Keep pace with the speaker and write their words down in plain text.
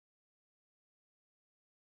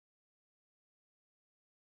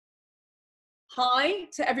Hi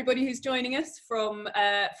to everybody who's joining us from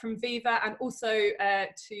Viva, and also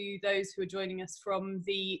to those who are joining us from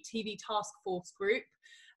the TV Task Force group.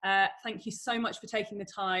 Thank you so much for taking the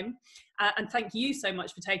time, and thank you so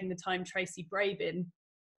much for taking the time, Tracy Brabin,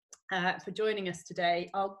 for joining us today.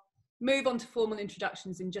 I'll move on to formal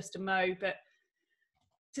introductions in just a mo, but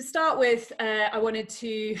to start with, I wanted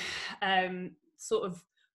to sort of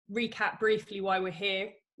recap briefly why we're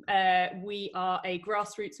here. We are a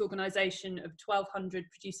grassroots organisation of 1,200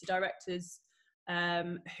 producer directors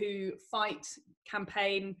who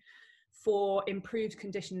campaign for improved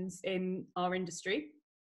conditions in our industry.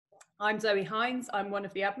 I'm Zoe Hines, I'm one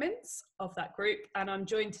of the admins of that group, and I'm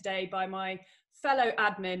joined today by my fellow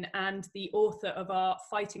admin and the author of our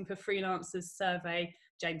Fighting for Freelancers survey,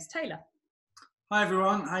 James Taylor. Hi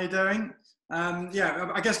everyone, how you doing?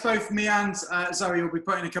 Yeah, I guess both me and Zoe will be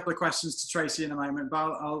putting a couple of questions to Tracy in a moment,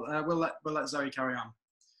 but we'll let Zoe carry on.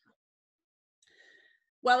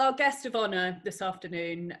 Well, our guest of honour this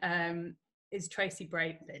afternoon is Tracy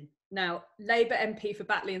Brabin. Now, Labour MP for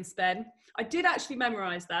Batley and Spen. I did actually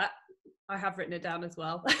memorise that. I have written it down as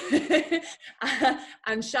well.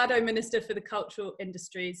 And Shadow Minister for the Cultural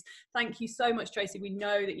Industries. Thank you so much, Tracy. We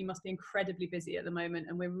know that you must be incredibly busy at the moment,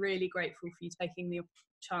 and we're really grateful for you taking the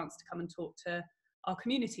chance to come and talk to our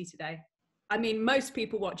community today. I mean, most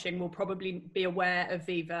people watching will probably be aware of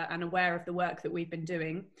Viva and aware of the work that we've been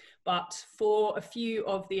doing, but for a few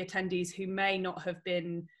of the attendees who may not have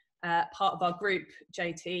been part of our group,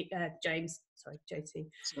 James,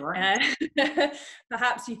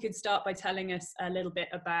 perhaps you could start by telling us a little bit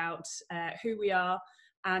about who we are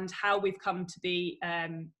and how we've come to be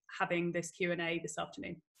having this Q&A this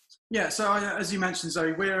afternoon. Yeah, so as you mentioned,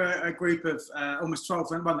 Zoe, we're a group of almost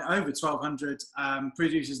 1,200, well, over 1,200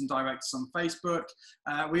 producers and directors on Facebook.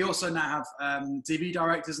 We also now have TV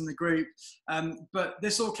directors in the group. But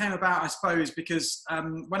this all came about, I suppose, because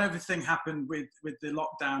when everything happened with the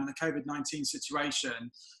lockdown and the COVID-19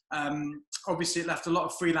 situation, obviously it left a lot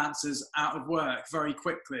of freelancers out of work very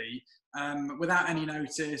quickly, without any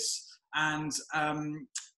notice. And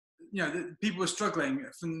you know, people were struggling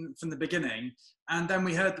from the beginning. And then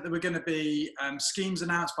we heard that there were going to be schemes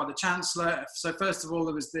announced by the Chancellor. So first of all,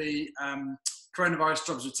 there was the Coronavirus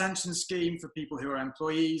Jobs Retention Scheme for people who are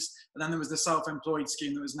employees. And then there was the self-employed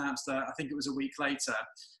scheme that was announced, I think it was a week later.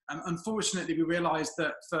 Unfortunately, we realised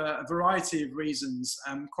that for a variety of reasons,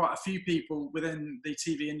 quite a few people within the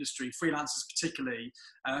TV industry, freelancers particularly,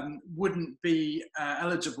 wouldn't be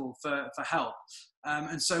eligible for help.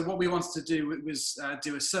 And so what we wanted to do was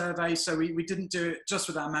do a survey. So we didn't do it just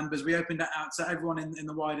with our members. We opened it out to everyone in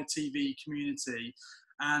the wider TV community.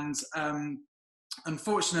 And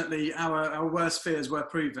unfortunately, our worst fears were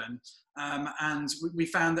proven. And we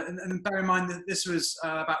found that, and bear in mind that this was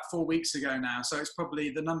about 4 weeks ago now, so it's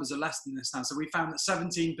probably, the numbers are less than this now. So we found that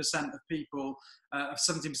 17% of people,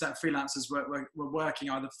 17% of freelancers were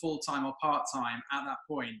working either full-time or part-time at that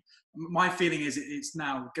point. My feeling is it's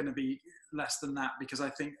now going to be less than that, because I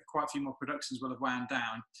think quite a few more productions will have wound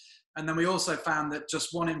down. And then we also found that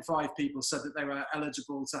just 1 in 5 people said that they were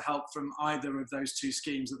eligible to help from either of those 2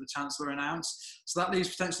 schemes that the Chancellor announced. So that leaves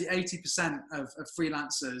potentially 80% of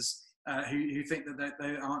freelancers who think that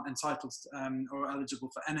they aren't entitled or eligible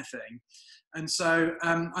for anything. And so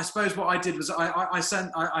I suppose what I did was I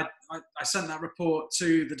sent that report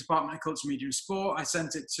to the Department of Culture, Media and Sport. I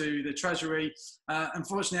sent it to the Treasury.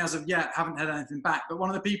 Unfortunately, as of yet, haven't had anything back. But one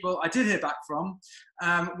of the people I did hear back from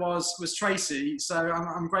was Tracy. So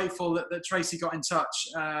I'm grateful that Tracy got in touch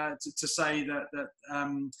to say that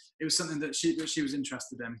it was something that she was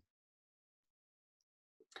interested in.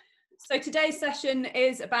 So today's session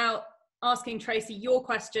is about asking Tracy your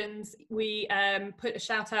questions. We put a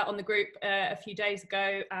shout out on the group a few days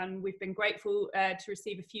ago, and we've been grateful to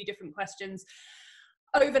receive a few different questions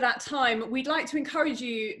over that time. We'd like to encourage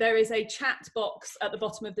you, there is a chat box at the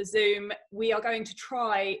bottom of the Zoom. We are going to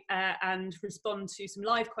try and respond to some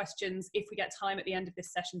live questions if we get time at the end of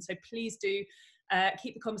this session. So please do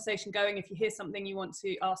keep the conversation going. If you hear something you want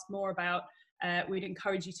to ask more about, we'd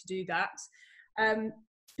encourage you to do that.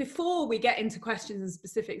 Before we get into questions and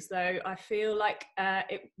specifics though, I feel like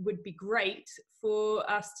it would be great for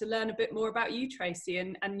us to learn a bit more about you, Tracy,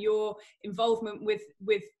 and your involvement with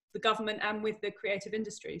the government and with the creative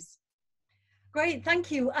industries. Great,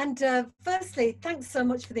 thank you. And firstly, thanks so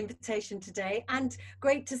much for the invitation today. And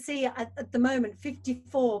great to see at the moment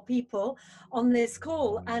 54 people on this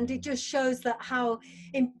call. And it just shows that how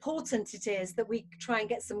important it is that we try and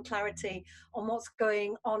get some clarity on what's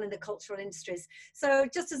going on in the cultural industries. So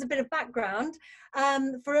just as a bit of background,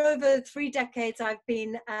 for over 3 decades, I've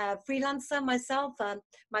been a freelancer myself.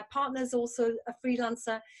 My partner's also a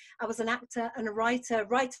freelancer. I was an actor and a writer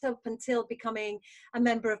right up until becoming a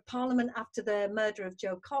member of parliament after the murder of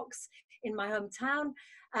Joe Cox in my hometown.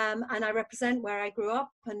 And I represent where I grew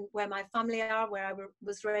up and where my family are, where I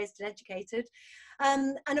was raised and educated.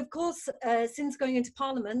 And of course, since going into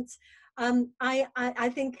parliament,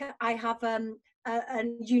 I think I have a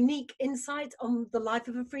unique insight on the life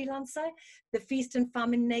of a freelancer, the feast and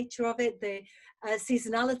famine nature of it, the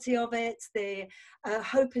seasonality of it, the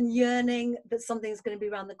hope and yearning that something's going to be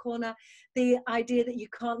around the corner, the idea that you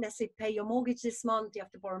can't necessarily pay your mortgage this month, you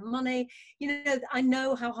have to borrow money. You know, I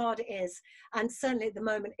know how hard it is. And certainly at the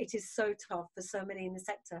moment, it is so tough for so many in the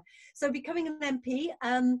sector. So becoming an MP,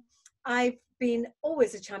 I've been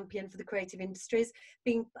always a champion for the creative industries,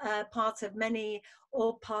 being part of many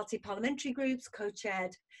all-party parliamentary groups,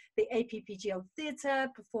 co-chaired the APPG on Theatre,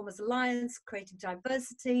 Performers Alliance, Creative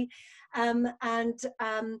Diversity,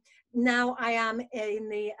 now I am in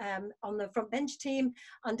the on the front bench team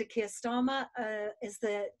under Keir Starmer as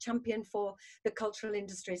the champion for the cultural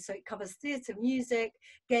industry. So it covers theatre, music,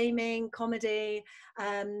 gaming, comedy,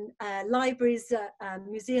 libraries,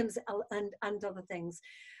 museums, and other things.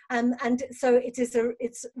 And so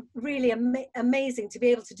it's really amazing to be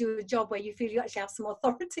able to do a job where you feel you actually have some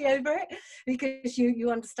authority over it because you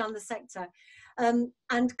understand the sector. And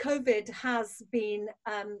COVID has been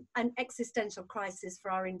an existential crisis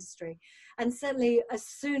for our industry. And certainly as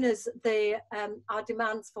soon as our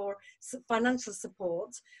demands for financial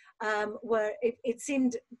support it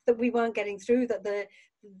seemed that we weren't getting through, that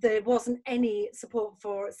there wasn't any support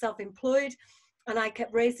for self-employed. And I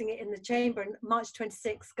kept raising it in the chamber, and March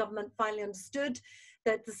 26th, government finally understood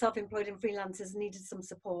that the self-employed and freelancers needed some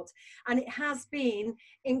support. And it has been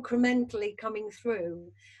incrementally coming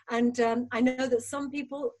through. And I know that some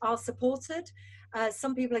people are supported.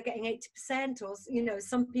 Some people are getting 80%, or, you know,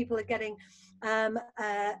 some people are getting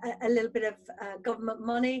a little bit of government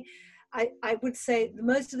money. I would say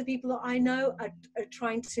most of the people that I know are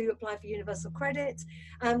trying to apply for universal credit.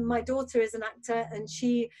 My daughter is an actor, and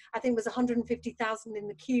she, I think, was 150,000 in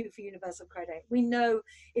the queue for universal credit. We know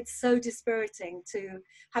it's so dispiriting to,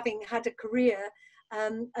 having had a career,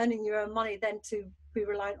 earning your own money, then to be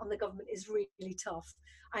reliant on the government is really tough.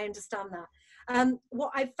 I understand that.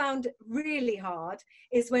 What I found really hard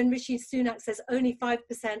is when Rishi Sunak says only 5%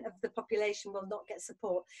 of the population will not get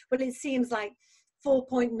support. Well, it seems like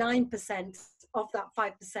 4.9% of that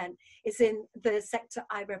 5% is in the sector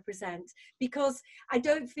I represent, because I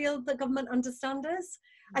don't feel the government understands us.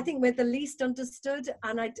 I think we're the least understood,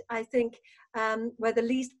 and I think we're the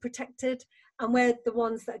least protected, and we're the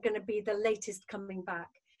ones that are going to be the latest coming back.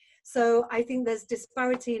 So I think there's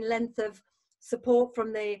disparity in length of support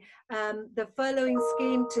from the furloughing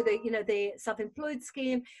scheme to the self-employed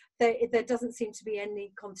scheme. There doesn't seem to be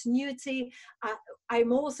any continuity.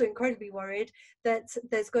 I'm also incredibly worried that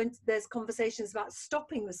there's conversations about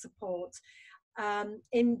stopping the support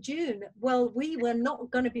in June. Well, we were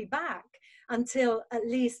not going to be back until at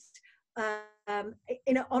least on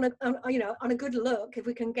a good look, if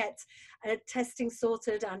we can get testing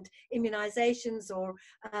sorted and immunizations, or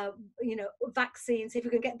vaccines, if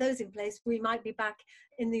we can get those in place, we might be back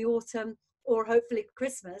in the autumn or hopefully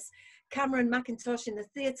Christmas. Cameron McIntosh in the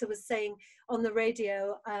theatre was saying on the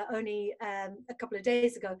radio only a couple of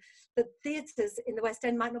days ago that theatres in the West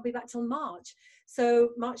End might not be back till March. So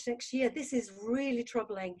March next year. This is really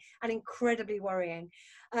troubling and incredibly worrying.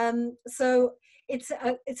 So it's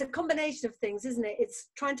a combination of things, isn't it? It's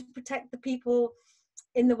trying to protect the people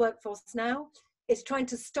in the workforce now. It's trying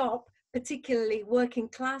to stop particularly working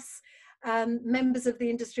class members of the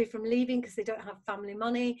industry from leaving because they don't have family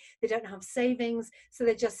money, they don't have savings, so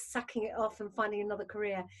they're just sacking it off and finding another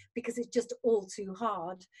career because it's just all too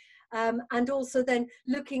hard. And also then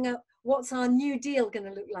looking at what's our new deal going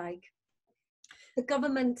to look like. The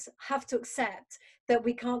government have to accept that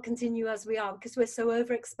we can't continue as we are because we're so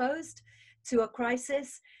overexposed to a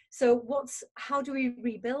crisis. So how do we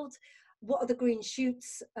rebuild? What are the green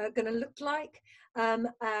shoots going to look like?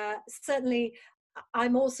 Certainly,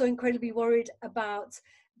 I'm also incredibly worried about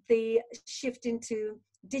the shift into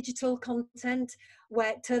digital content.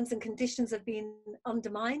 where terms and conditions have been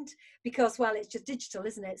undermined because, well, it's just digital,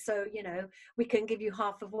 isn't it? So, you know, we can give you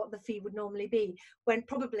half of what the fee would normally be, when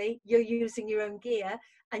probably you're using your own gear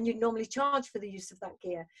and you normally charge for the use of that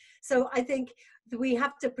gear. So I think we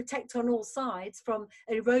have to protect on all sides from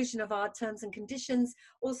erosion of our terms and conditions,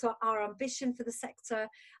 also our ambition for the sector.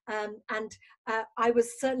 I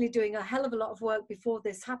was certainly doing a hell of a lot of work before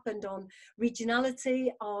this happened on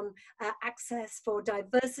regionality, on access for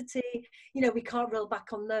diversity. You know, we can't roll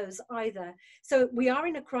back on those either. So we are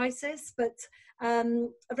in a crisis, but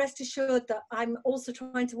rest assured that I'm also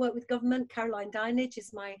trying to work with government. Caroline Dinage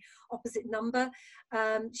is my opposite number.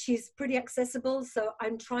 She's pretty accessible, so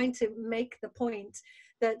I'm trying to make the point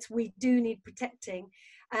that we do need protecting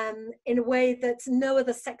in a way that no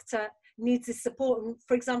other sector needs this support. And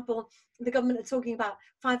for example, the government are talking about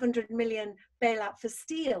 500 million bailout for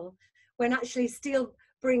steel, when actually steel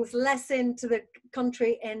brings less into the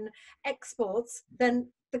country in exports than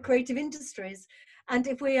the creative industries. And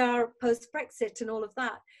if we are post-Brexit and all of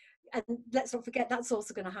that, and let's not forget that's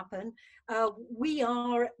also going to happen, we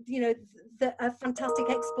are, you know, a fantastic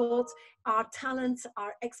export. Our talents,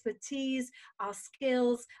 our expertise, our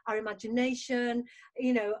skills, our imagination,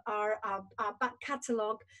 you know, our back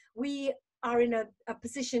catalogue, we are in a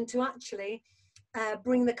position to actually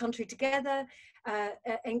bring the country together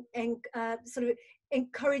and sort of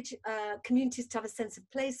encourage communities to have a sense of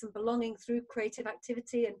place and belonging through creative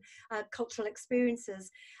activity and cultural experiences.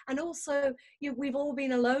 And also, you know, we've all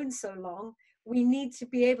been alone so long. We need to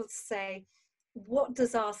be able to say, what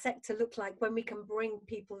does our sector look like when we can bring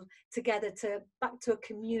people together back to a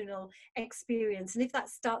communal experience? And if that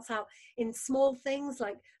starts out in small things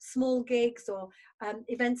like small gigs or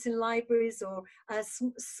events in libraries, or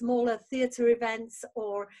smaller theatre events,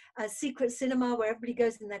 or a secret cinema where everybody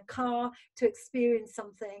goes in their car to experience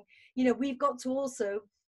something, you know, we've got to also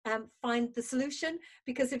find the solution,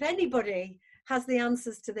 because if anybody has the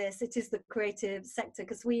answers to this, it is the creative sector,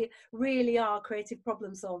 because we really are creative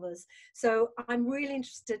problem solvers. So I'm really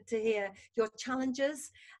interested to hear your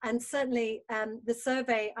challenges, and certainly the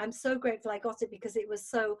survey, I'm so grateful I got it, because it was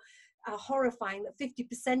so horrifying that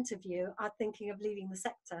 50% of you are thinking of leaving the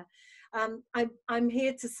sector. I'm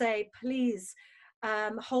here to say, please,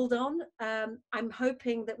 hold on. I'm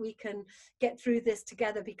hoping that we can get through this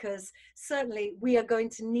together, because certainly we are going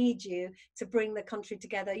to need you to bring the country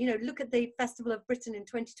together. You know, look at the Festival of Britain in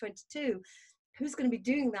 2022. Who's going to be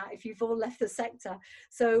doing that if you've all left the sector?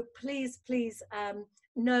 So please, please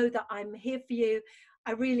know that I'm here for you.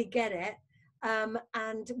 I really get it.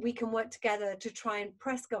 And we can work together to try and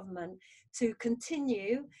press government to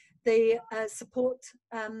continue the support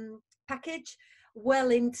package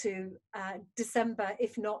well into December,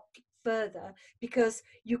 if not further, because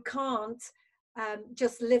you can't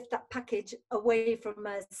just lift that package away from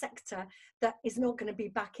a sector that is not going to be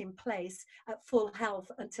back in place at full health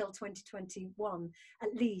until 2021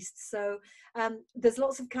 at least. So there's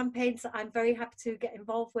lots of campaigns that I'm very happy to get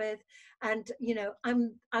involved with, and you know,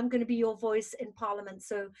 I'm going to be your voice in Parliament,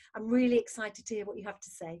 so I'm really excited to hear what you have to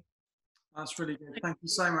say. That's really good. Thank you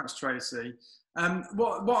so much, Tracy.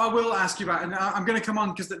 What I will ask you about, and I'm going to come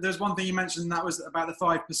on because there's one thing you mentioned, and that was about the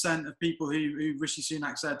 5% of people who Rishi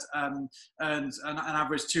Sunak said earned an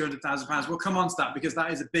average £200,000. We'll come on to that, because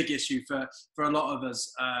that is a big issue for a lot of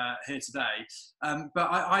us here today. But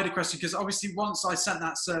I had a question, because obviously once I sent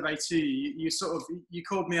that survey to you, you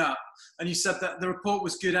called me up and you said that the report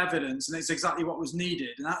was good evidence and it's exactly what was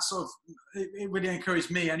needed, and that sort of, it really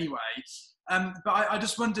encouraged me anyway. But I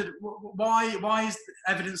just wondered, why is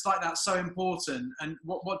evidence like that so important, and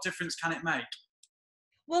what difference can it make?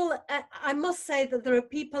 Well, I must say that there are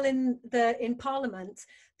people in Parliament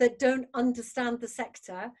that don't understand the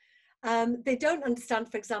sector. They don't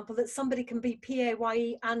understand, for example, that somebody can be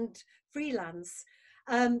PAYE and freelance,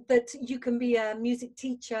 that you can be a music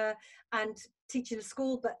teacher and teach in a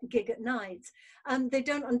school but gig at night. They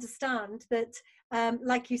don't understand that,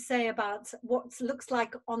 like you say about what looks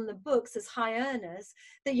like on the books as high earners,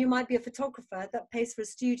 that you might be a photographer that pays for a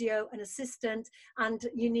studio, an assistant, and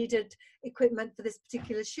you needed equipment for this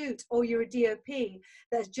particular shoot, or you're a DOP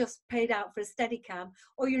that's just paid out for a Steadicam,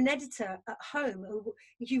 or you're an editor at home,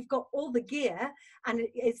 you've got all the gear and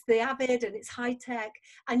it's the Avid and it's high tech,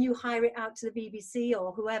 and you hire it out to the BBC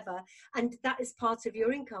or whoever, and that is part of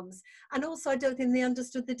your incomes. And also, I don't think they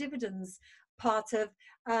understood the dividends part of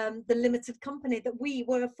the limited company that we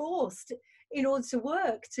were forced in order to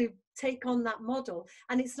work to take on that model.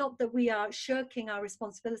 And it's not that we are shirking our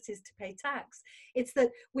responsibilities to pay tax. It's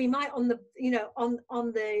that we might on the, you know, on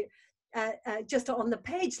the just on the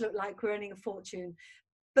page look like we're earning a fortune,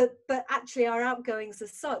 but actually our outgoings are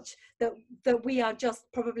such that we are just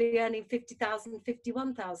probably earning 50,000,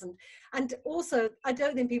 51,000. And also, I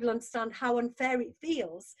don't think people understand how unfair it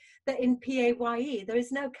feels that in PAYE there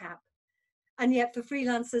is no cap. And yet for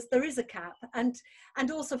freelancers, there is a cap. And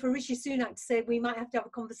also for Rishi Sunak to say we might have to have a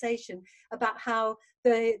conversation about how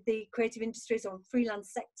the creative industries or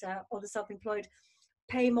freelance sector or the self-employed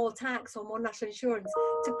pay more tax or more national insurance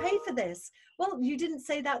to pay for this. Well, you didn't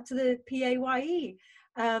say that to the PAYE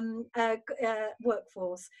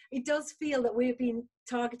workforce. It does feel that we've been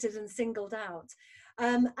targeted and singled out.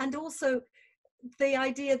 And also the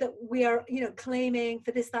idea that we are, claiming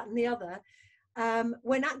for this, that, and the other,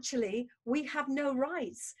 when actually we have no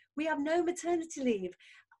rights. We have no maternity leave.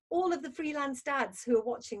 All of the freelance dads who are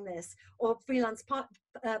watching this, or freelance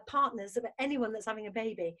partners of anyone that's having a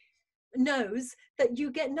baby, knows that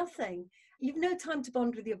you get nothing. You've no time to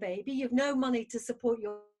bond with your baby. You've no money to support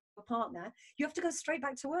your partner. You have to go straight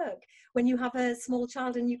back to work when you have a small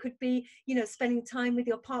child, and you could be, spending time with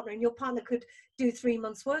your partner, and your partner could do 3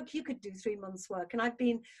 months work. You could do 3 months work. And I've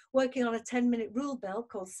been working on a 10-minute rule bill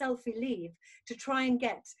called selfie leave to try and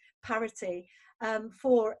get parity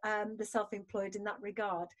for the self-employed in that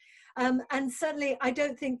regard. And certainly I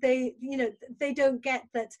don't think they don't get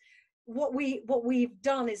that. What we've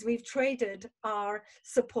done is we've traded our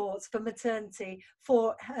supports for maternity,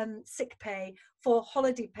 for sick pay, for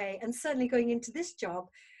holiday pay, and certainly going into this job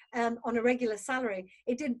on a regular salary,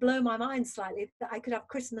 it did blow my mind slightly that I could have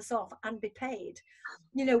Christmas off and be paid.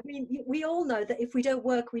 We all know that if we don't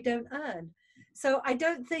work, we don't earn. So I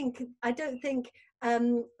don't think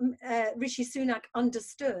Rishi Sunak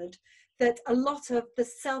understood that a lot of the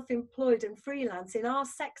self-employed and freelance in our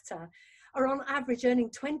sector are on average earning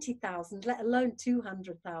 20,000, let alone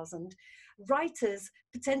 200,000. Writers,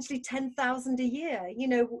 potentially 10,000 a year.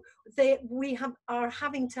 We are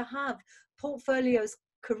having to have portfolios,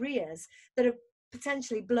 careers that have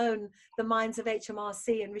potentially blown the minds of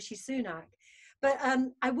HMRC and Rishi Sunak. But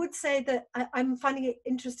I would say that I'm finding it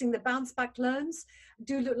interesting that bounce back loans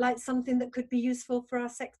do look like something that could be useful for our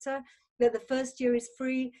sector. That the first year is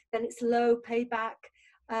free, then it's low payback.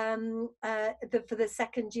 For the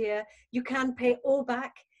second year, you can pay all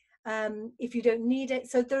back if you don't need it.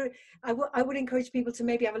 So I would encourage people to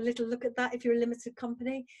maybe have a little look at that if you're a limited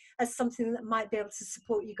company, as something that might be able to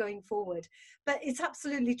support you going forward. But it's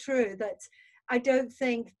absolutely true that I don't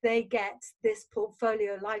think they get this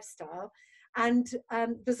portfolio lifestyle. And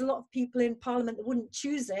there's a lot of people in Parliament that wouldn't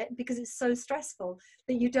choose it because it's so stressful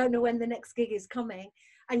that you don't know when the next gig is coming.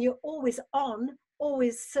 And you're always on,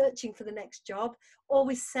 always searching for the next job,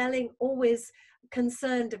 always selling, always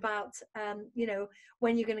concerned about,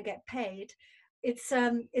 when you're going to get paid. It's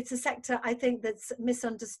a sector, I think, that's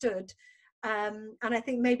misunderstood. And I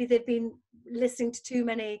think maybe they've been listening to too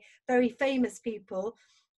many very famous people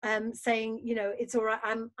saying, it's all right,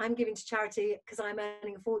 I'm giving to charity because I'm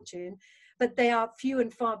earning a fortune. But they are few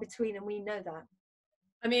and far between, and we know that.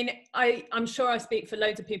 I mean, I'm sure I speak for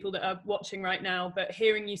loads of people that are watching right now, but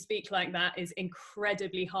hearing you speak like that is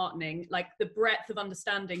incredibly heartening. Like the breadth of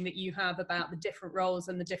understanding that you have about the different roles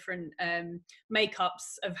and the different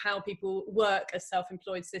makeups of how people work a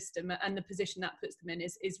self-employed system and the position that puts them in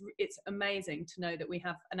it's amazing to know that we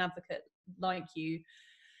have an advocate like you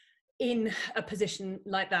in a position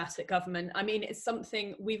like that at government. I mean, it's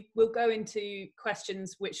something we'll go into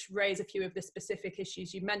questions which raise a few of the specific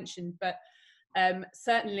issues you mentioned, but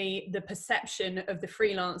certainly the perception of the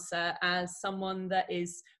freelancer as someone that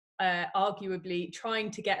is arguably trying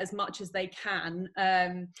to get as much as they can.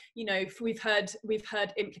 We've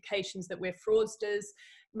heard implications that we're fraudsters.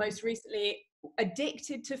 Most recently,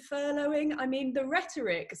 addicted to furloughing. I mean, the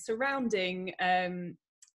rhetoric surrounding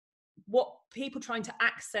what people trying to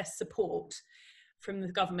access support from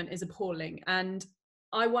the government is appalling. And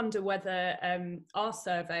I wonder whether our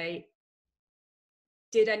survey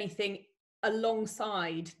did anything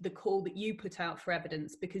alongside the call that you put out for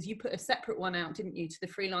evidence, because you put a separate one out, didn't you, to the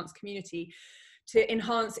freelance community to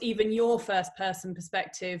enhance even your first person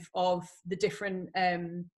perspective of the different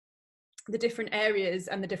areas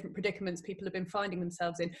and the different predicaments people have been finding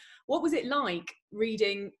themselves in. What was it like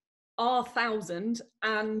reading our 1,000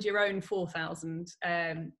 and your own 4,000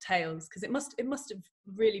 tales? Because it must have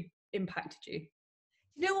really impacted you.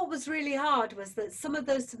 You know what was really hard was that some of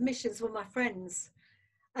those submissions were my friends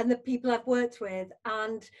and the people I've worked with,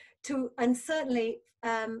 and certainly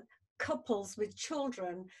couples with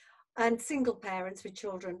children and single parents with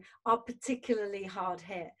children are particularly hard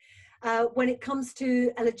hit. When it comes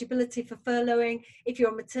to eligibility for furloughing, if you're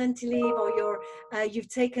on maternity leave or you've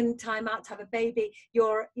taken time out to have a baby,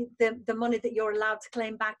 the money that you're allowed to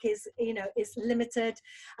claim back is limited.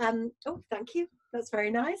 Oh, thank you. That's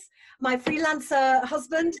very nice. My freelancer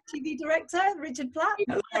husband, TV director, Richard Platt.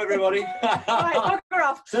 Hello, everybody. Right, bugger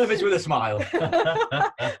off. Service with a smile.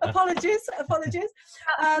 Apologies.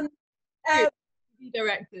 TV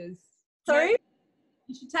directors. Sorry?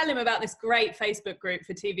 You should tell him about this great Facebook group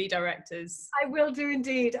for TV directors. I will do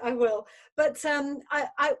indeed, I will. But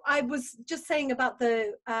I was just saying about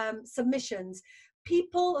the submissions.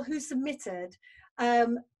 People who submitted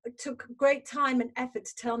took great time and effort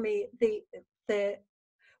to tell me the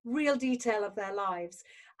real detail of their lives.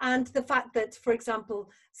 And the fact that, for example,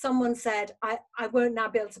 someone said, I won't now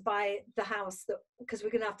be able to buy the house because we're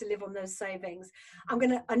going to have to live on those savings.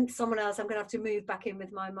 And someone else, I'm going to have to move back in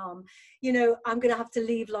with my mom. I'm going to have to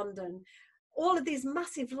leave London. All of these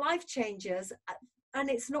massive life changes, and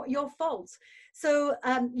it's not your fault. So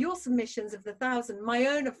your submissions of the 1,000, my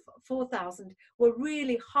own of 4,000, were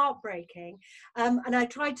really heartbreaking. And I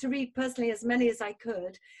tried to read personally as many as I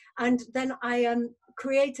could. And then I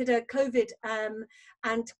created a COVID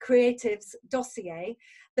and creatives dossier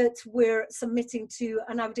that we're submitting to,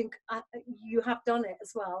 and you have done it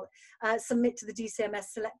as well, submit to the DCMS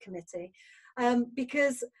Select Committee.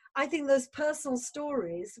 Because I think those personal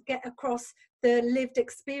stories get across the lived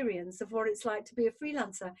experience of what it's like to be a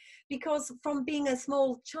freelancer. Because from being a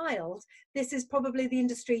small child, this is probably the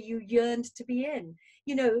industry you yearned to be in.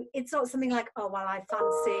 It's not something like, oh, well, I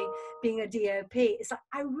fancy being a DOP. It's like,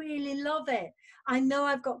 I really love it. I know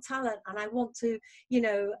I've got talent and I want to,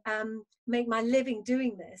 make my living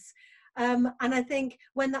doing this. And I think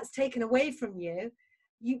when that's taken away from you,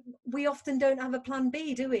 we often don't have a plan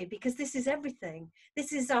B, do we? Because this is everything.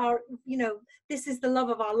 This is this is the love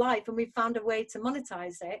of our life, and we've found a way to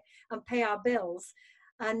monetize it and pay our bills.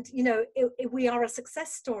 And we are a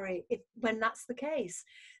success story when that's the case.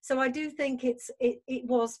 So I do think it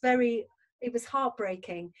was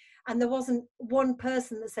heartbreaking, and there wasn't one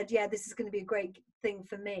person that said, yeah, this is going to be a great thing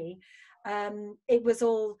for me. It was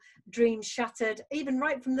all dreams shattered, even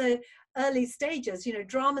right from the early stages.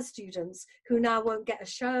 Drama students who now won't get a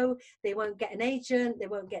show, they won't get an agent, they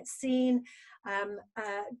won't get seen.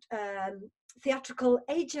 Theatrical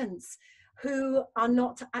agents who are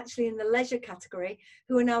not actually in the leisure category,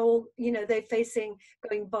 who are now all, they're facing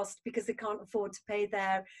going bust because they can't afford to pay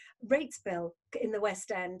their rates bill in the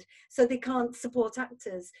West End, so they can't support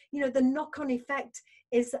actors. The knock-on effect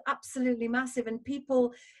is absolutely massive, and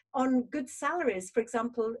people on good salaries, for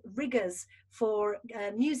example, riggers for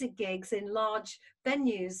music gigs in large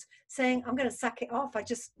venues, saying, I'm going to sack it off. I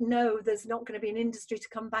just know there's not going to be an industry to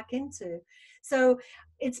come back into. So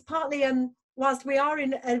it's partly, whilst we are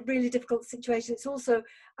in a really difficult situation, it's also,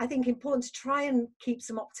 I think, important to try and keep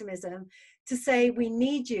some optimism, to say we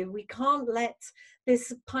need you. We can't let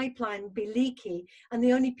this pipeline be leaky, and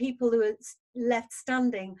the only people who are left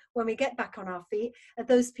standing when we get back on our feet are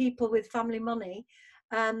those people with family money,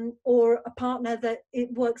 or a partner that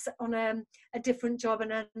it works on a different job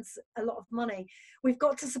and earns a lot of money. We've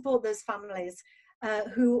got to support those families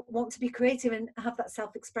who want to be creative and have that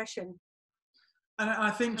self-expression. And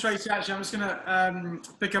I think, Tracy, actually, I'm just going to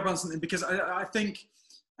pick up on something, because I think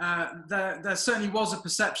there certainly was a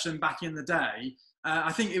perception back in the day.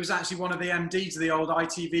 I think it was actually one of the MDs of the old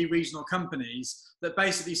ITV regional companies that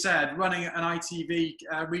basically said running an ITV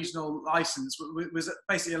regional license was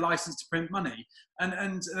basically a license to print money.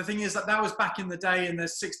 And the thing is that was back in the day, in the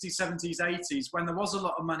 60s, 70s, 80s, when there was a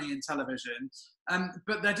lot of money in television.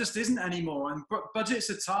 But there just isn't anymore, and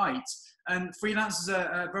budgets are tight, and freelancers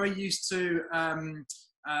are very used to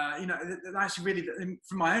actually really,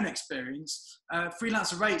 from my own experience,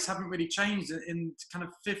 freelancer rates haven't really changed in kind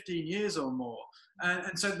of 15 years or more.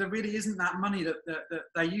 And so there really isn't that money that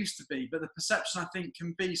there used to be. But the perception, I think,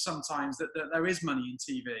 can be sometimes that there is money in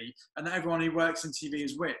TV and that everyone who works in TV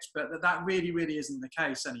is rich, but that really, really isn't the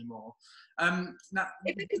case anymore. Now,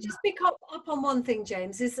 if I could just pick up on one thing,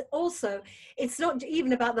 James, is also, it's not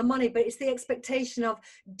even about the money, but it's the expectation of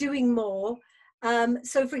doing more.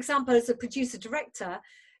 So, for example, as a producer-director,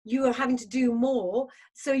 you are having to do more.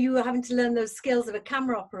 So you are having to learn those skills of a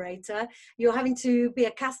camera operator. You're having to be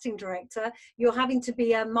a casting director. You're having to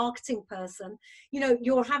be a marketing person.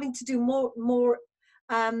 You're having to do more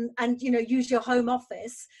and, use your home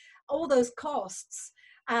office, all those costs.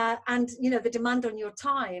 And the demand on your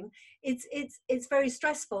time, it's very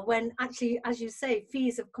stressful when actually, as you say,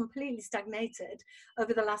 fees have completely stagnated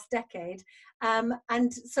over the last decade,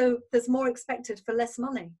 and so there's more expected for less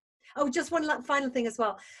money. Oh, just one final thing as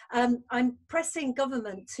well. I'm pressing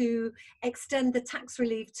government to extend the tax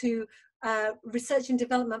relief to research and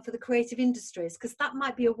development for the creative industries, because that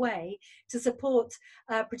might be a way to support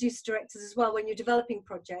producer directors as well when you're developing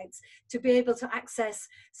projects, to be able to access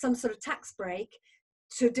some sort of tax break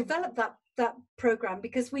to develop that program,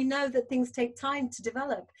 because we know that things take time to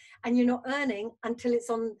develop and you're not earning until it's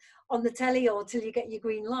on the telly or till you get your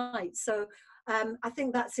green light. So I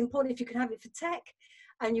think that's important. If you can have it for tech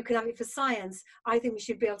and you can have it for science, I think we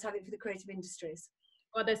should be able to have it for the creative industries.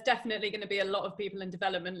 Well, there's definitely going to be a lot of people in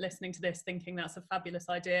development listening to this thinking that's a fabulous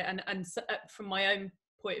idea. And from my own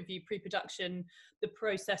point of view, pre-production, the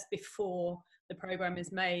process before the program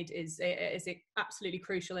is made is absolutely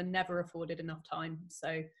crucial and never afforded enough time.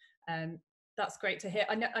 So that's great to hear.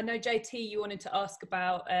 I know JT, you wanted to ask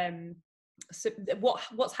about so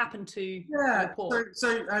what's happened to the report.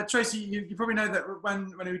 So Tracy, you probably know that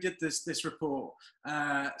when we did this report,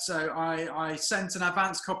 so I sent an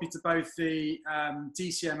advance copy to both the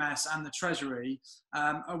DCMS and the Treasury.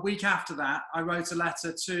 A week after that, I wrote a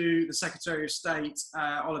letter to the Secretary of State,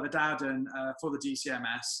 Oliver Dowden, for the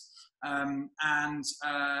DCMS. And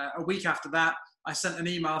a week after that, I sent an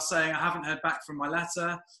email saying, I haven't heard back from my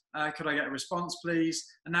letter. Could I get a response, please?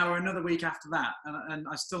 And now we're another week after that, and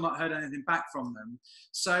I've still not heard anything back from them.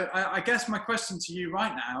 So I guess my question to you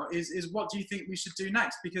right now is what do you think we should do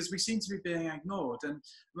next? Because we seem to be being ignored. And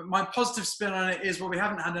my positive spin on it is, well, we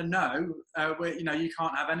haven't had a no. You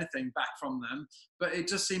can't have anything back from them. But it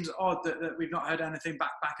just seems odd that we've not heard anything back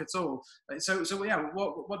at all. So yeah,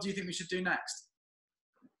 what do you think we should do next?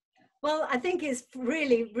 Well, I think it's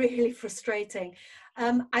really, really frustrating.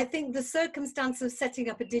 I think the circumstances of setting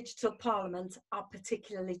up a digital parliament are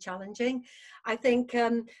particularly challenging. I think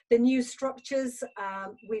the new structures,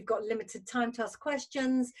 we've got limited time to ask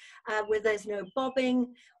questions, where there's no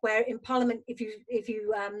bobbing, where in parliament, if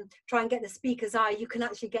you try and get the speaker's eye, you can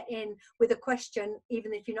actually get in with a question,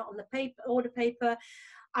 even if you're not on the order paper.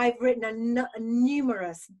 I've written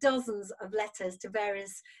numerous dozens of letters to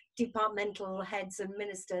various departmental heads and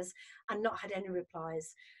ministers and not had any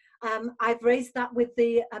replies. I've raised that with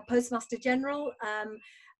the Postmaster General,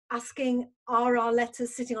 asking, are our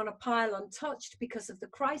letters sitting on a pile untouched because of the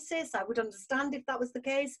crisis? I would understand if that was the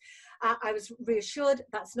case. I was reassured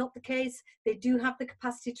that's not the case. They do have the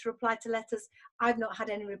capacity to reply to letters. I've not had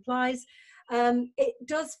any replies. It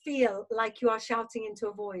does feel like you are shouting into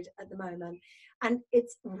a void at the moment. And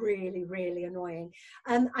it's really, really annoying.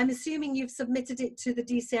 I'm assuming you've submitted it to the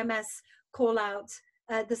DCMS call out,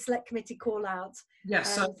 the select committee call out.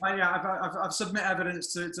 Yes, so I've submitted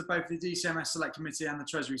evidence to both the DCMS select committee and the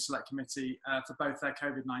Treasury select committee for both their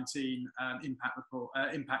COVID-19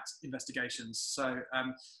 impact investigations. So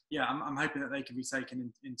yeah, I'm hoping that they can be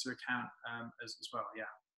taken into account as well. Yeah.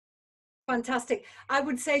 Fantastic. I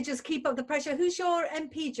would say just keep up the pressure. Who's your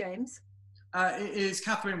MP, James? It is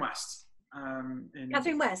Catherine West.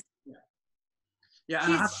 Catherine West.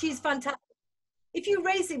 Yeah. She's fantastic. If you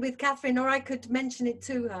raise it with Catherine, or I could mention it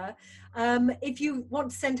to her, if you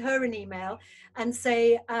want to send her an email and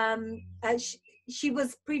say, she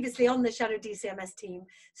was previously on the Shadow DCMS team,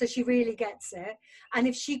 so she really gets it. And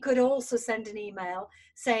if she could also send an email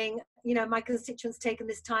saying, my constituents taken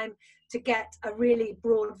this time to get a really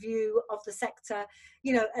broad view of the sector,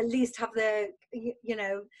 at least have the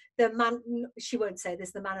man, she won't say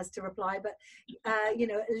this, the manners to reply, but, at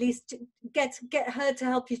least get her to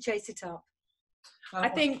help you chase it up. I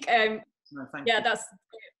think, thank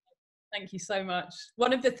you so much.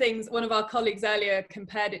 One of the things, one of our colleagues earlier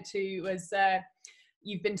compared it to was,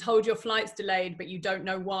 you've been told your flight's delayed, but you don't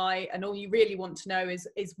know why, and all you really want to know is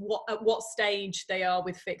at what stage they are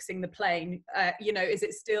with fixing the plane. Is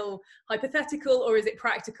it still hypothetical or is it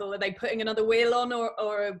practical? Are they putting another wheel on, or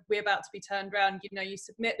are we about to be turned around? You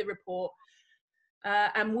submit the report,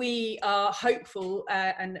 and we are hopeful,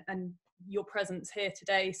 and your presence here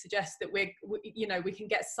today suggests that we can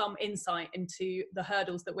get some insight into the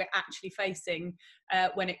hurdles that we're actually facing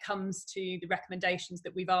when it comes to the recommendations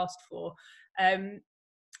that we've asked for.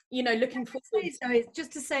 Looking forward.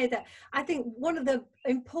 Just to say that I think one of the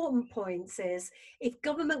important points is, if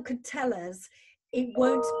government could tell us it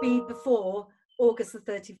won't be before August the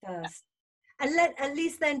 31st, and at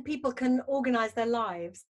least then people can organise their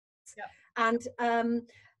lives and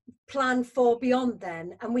plan for beyond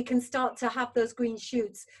then, and we can start to have those green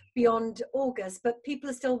shoots beyond August. But people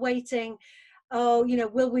are still waiting.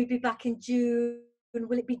 Will we be back in June?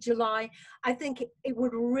 Will it be July? I think it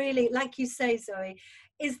would really, like you say, Zoe,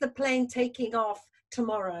 is the plane taking off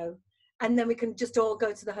tomorrow? And then we can just all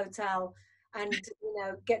go to the hotel and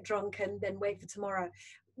get drunk and then wait for tomorrow.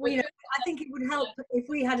 you know, I think it would help if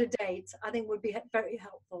we had a date. I think would be very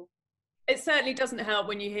helpful. It certainly doesn't help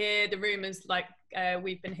when you hear the rumours like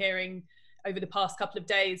we've been hearing over the past couple of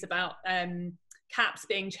days about caps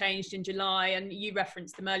being changed in July, and you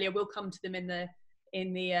referenced them earlier. We'll come to them in the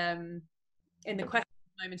question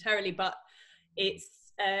momentarily, but it's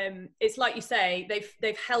like you say,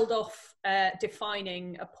 they've held off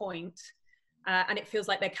defining a point, and it feels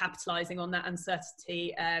like they're capitalising on that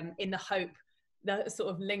uncertainty in the hope, the sort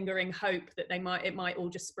of lingering hope that it might all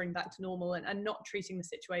just spring back to normal, and not treating the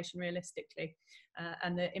situation realistically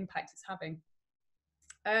and the impact it's having.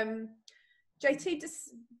 JT,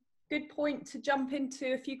 just good point to jump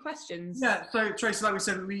into a few questions. Yeah, so Tracy, like we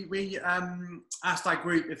said, we asked our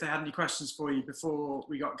group if they had any questions for you before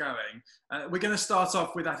we got going. We're going to start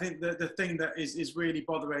off with, I think, the thing that is really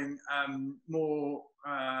bothering more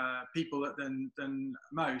people than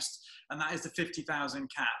most, and that is the 50,000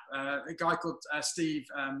 cap. A guy called Steve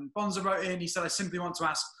Bonza wrote in, he said, I simply want to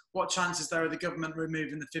ask what chances there are of the government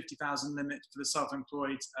removing the 50,000 limit for the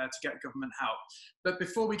self-employed to get government help. But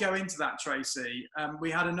before we go into that, Tracy,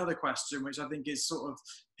 we had another question, which I think is sort of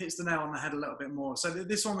hits the nail on the head a little bit more. So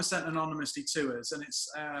this one was sent anonymously to us, and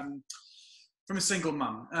it's from a single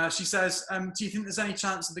mum. She says, do you think there's any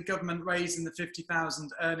chance of the government raising the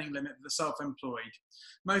 50,000 earning limit for the self-employed?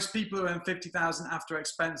 Most people who earn 50,000 after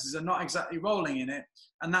expenses are not exactly rolling in it,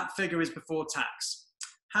 and that figure is before tax.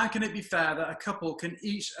 How can it be fair that a couple can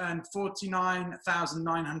each earn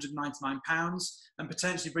 £49,999 and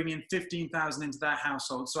potentially bring in 15,000 into their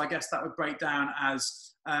household? So I guess that would break down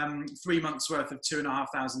as 3 months worth of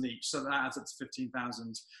 2,500 each. So that adds up to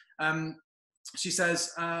 15,000. She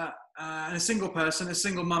says, and a single person, a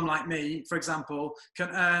single mum like me, for example,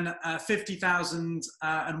 can earn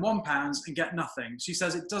 £50,001 and get nothing. She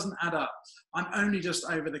says it doesn't add up. I'm only just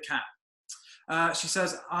over the cap. She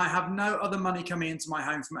says, I have no other money coming into my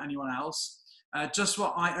home from anyone else, just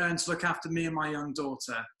what I earn to look after me and my young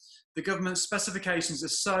daughter. The government's specifications are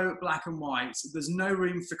so black and white, there's no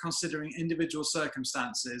room for considering individual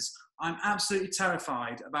circumstances. I'm absolutely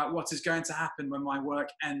terrified about what is going to happen when my work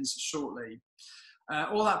ends shortly.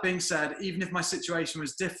 All that being said, even if my situation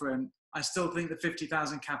was different, I still think the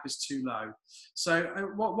 50,000 cap is too low. So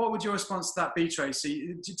what would your response to that be,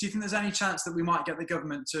 Tracy? Do you think there's any chance that we might get the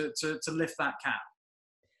government to lift that cap?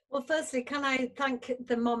 Well, firstly, can I thank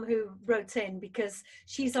the mum who wrote in, because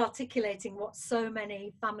she's articulating what so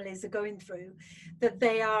many families are going through, that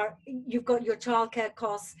you've got your childcare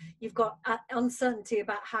costs, you've got uncertainty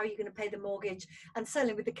about how you're going to pay the mortgage. And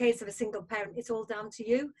certainly with the case of a single parent, it's all down to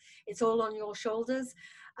you. It's all on your shoulders.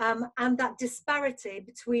 And that disparity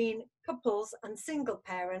between couples and single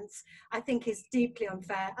parents, I think, is deeply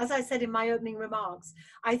unfair. As I said in my opening remarks,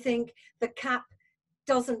 I think the cap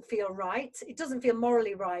doesn't feel right. It doesn't feel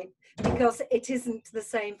morally right, because it isn't the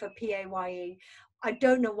same for PAYE. I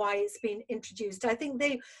don't know why it's been introduced. I think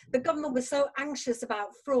the government was so anxious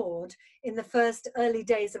about fraud in the first early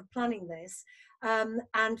days of planning this,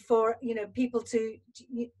 and for people to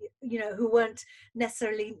who weren't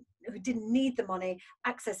necessarily, who didn't need the money,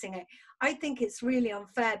 accessing it. I think it's really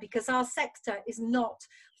unfair, because our sector is not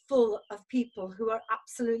full of people who are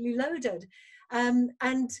absolutely loaded.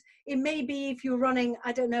 And it may be if you're running,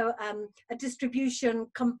 I don't know, a distribution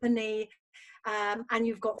company, and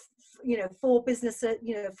you've got 4 businesses,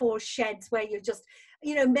 4 sheds where you're just,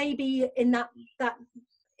 maybe in that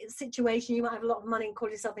situation you might have a lot of money and call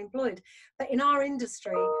yourself employed. But in our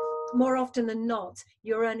industry, more often than not,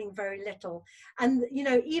 you're earning very little. And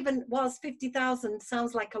even whilst 50,000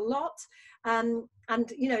 sounds like a lot, and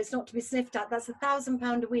it's not to be sniffed at, that's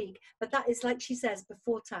 £1,000 a week, but that is, like she says,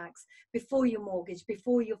 before tax, before your mortgage,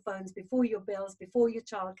 before your phones, before your bills, before your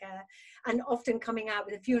childcare, and often coming out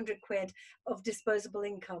with a few £100 of disposable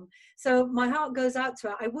income. So my heart goes out to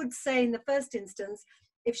her. I would say in the first instance,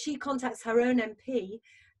 if she contacts her own MP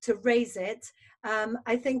to raise it,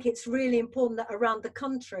 I think it's really important that around the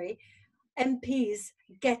country, MPs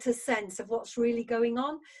get a sense of what's really going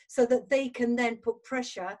on, so that they can then put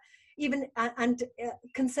pressure, even and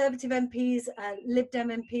Conservative MPs, Lib Dem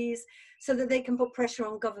MPs, so that they can put pressure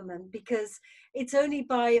on government, because it's only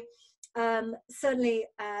by certainly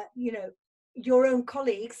your own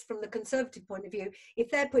colleagues from the Conservative point of view,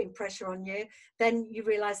 if they're putting pressure on you, then you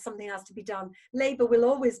realise something has to be done. Labour will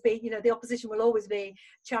always be, the opposition will always be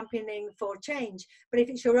championing for change. But if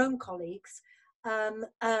it's your own colleagues,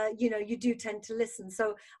 you know, you do tend to listen.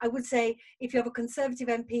 So I would say if you have a Conservative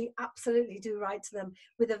MP, absolutely do write to them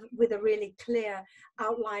with a really clear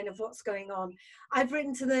outline of what's going on. I've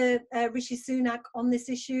written to the Rishi Sunak on this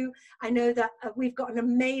issue. I know that we've got an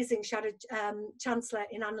amazing shadow Chancellor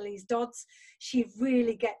in Annalise Dodds. She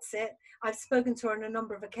really gets it. I've spoken to her on a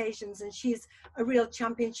number of occasions and she's a real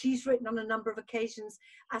champion. She's written on a number of occasions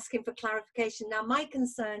asking for clarification. Now, my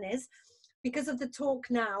concern is, because of the talk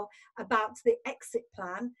now about the exit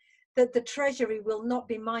plan, that the Treasury will not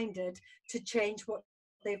be minded to change what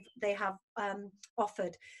they have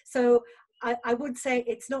offered. So I would say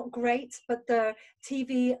it's not great, but the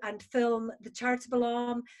TV and film, the charitable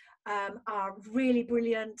arm, are really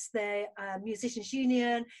brilliant. The Musicians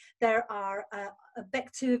Union, there are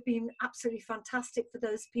Bectu have been absolutely fantastic for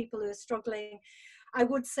those people who are struggling. I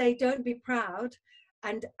would say don't be proud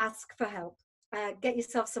and ask for help. Get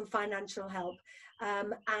yourself some financial help.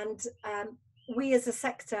 We as a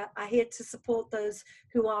sector are here to support those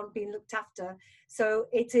who aren't being looked after. So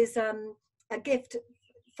it is a gift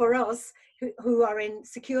for us who are in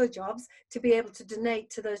secure jobs to be able to donate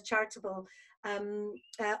to those charitable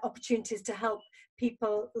opportunities to help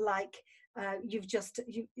people like I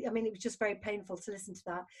mean, it was just very painful to listen to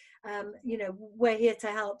that. You know, we're here to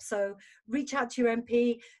help. So reach out to your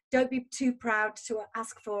MP. Don't be too proud to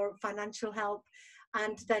ask for financial help.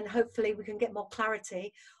 And then hopefully we can get more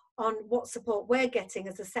clarity on what support we're getting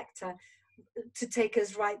as a sector to take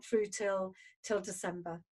us right through till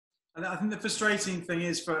December. And I think the frustrating thing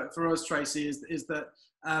is for us, Tracy, is that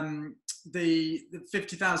the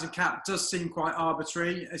 50,000 cap does seem quite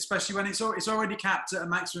arbitrary, especially when it's already capped at a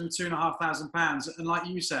maximum of £2,500. And like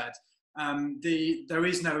you said, there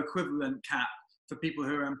is no equivalent cap for people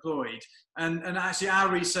who are employed. And actually our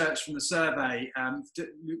research from the survey,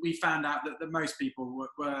 we found out that most people were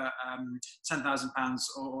 £10,000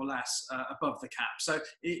 or less above the cap. So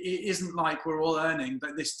it isn't like we're all earning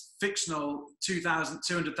this fictional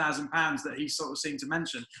 £200,000 that he sort of seemed to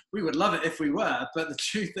mention. We would love it if we were, but the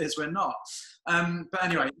truth is we're not. But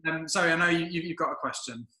anyway, sorry, I know you've got a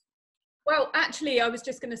question. Well, actually, I was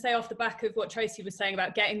just going to say off the back of what Tracy was saying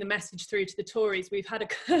about getting the message through to the Tories, we've had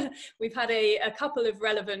a couple of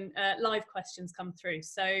relevant live questions come through.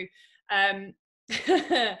 So,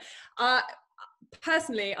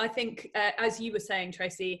 personally, I think, as you were saying,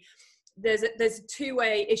 Tracy, there's a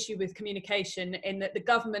two-way issue with communication in that the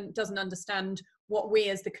government doesn't understand what we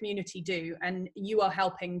as the community do, and you are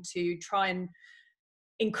helping to try and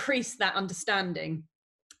increase that understanding.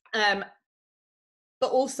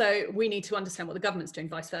 But also we need to understand what the government's doing,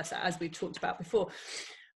 vice versa, as we've talked about before.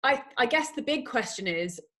 I guess the big question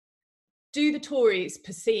is, do the Tories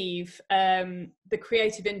perceive the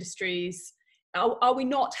creative industries, are we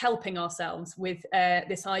not helping ourselves with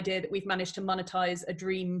this idea that we've managed to monetize a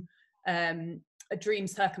dream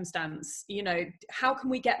circumstance? You know, how can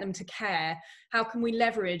we get them to care? How can we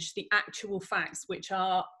leverage the actual facts, which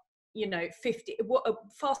are, you know,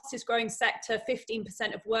 fastest growing sector,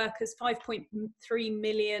 15% of workers, 5.3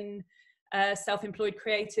 million self-employed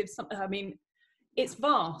creatives. I mean, it's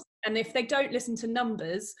vast. And if they don't listen to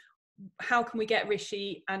numbers, how can we get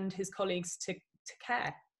Rishi and his colleagues to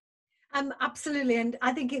care? Absolutely. And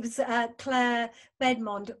I think it was Claire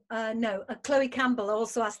Bedmond, Chloe Campbell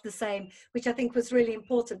also asked the same, which I think was really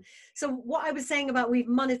important. So what I was saying about we've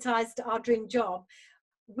monetized our dream job,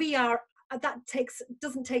 that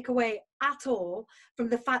doesn't take away at all from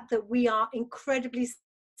the fact that we are incredibly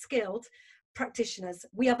skilled practitioners.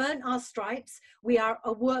 We have earned our stripes. We are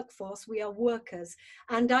a workforce. We are workers.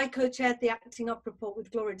 And I co-chaired the Acting Up report with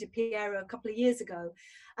Gloria Di Piero a couple of years ago,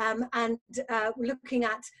 and looking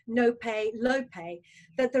at no pay, low pay,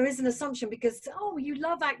 that there is an assumption because, oh, you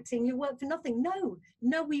love acting, you work for nothing.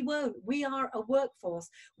 No, we won't. We are a workforce.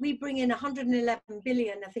 We bring in 111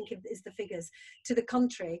 billion, I think is the figures, to the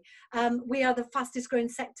country. We are the fastest growing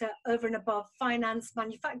sector over and above finance,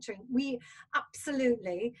 manufacturing. We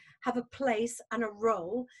absolutely have a place and a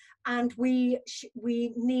role, and we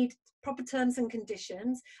need proper terms and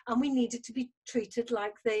conditions, and we need it to be treated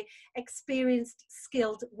like the experienced,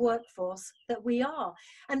 skilled workforce that we are.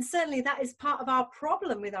 And certainly that is part of our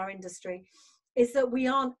problem with our industry, is that we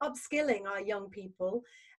aren't upskilling our young people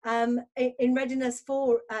in readiness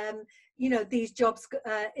for these jobs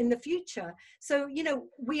in the future. So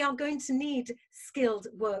we are going to need skilled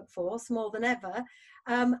workforce more than ever,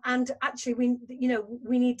 and actually we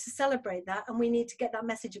need to celebrate that, and we need to get that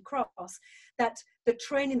message across that the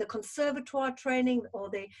training, the conservatoire training, or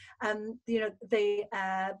the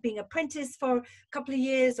being apprenticed for a couple of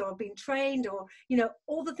years, or being trained, or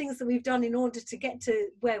all the things that we've done in order to get to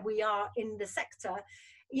where we are in the sector,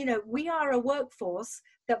 you know, we are a workforce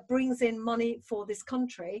that brings in money for this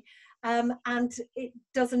country, and it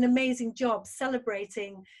does an amazing job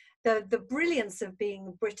celebrating the brilliance of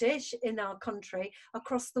being British in our country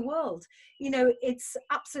across the world. You know, it's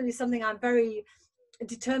absolutely something I'm very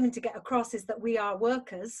determined to get across, is that we are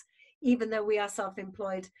workers, even though we are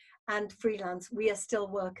self-employed and freelance, we are still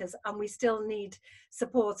workers and we still need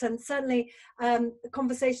support. And certainly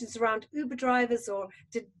conversations around Uber drivers or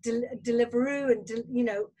Deliveroo and, you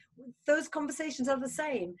know, those conversations are the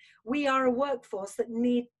same. We are a workforce that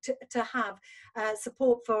need to have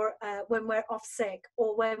support for when we're off sick,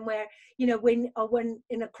 or when we're, you know, when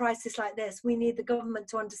in a crisis like this, we need the government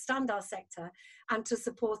to understand our sector and to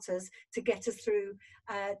support us to get us through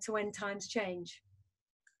to when times change.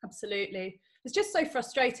 Absolutely. It's just so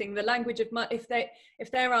frustrating. The language of money,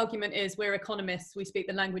 if their argument is we're economists, we speak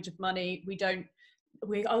the language of money, we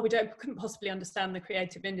couldn't possibly understand the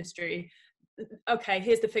creative industry. Okay,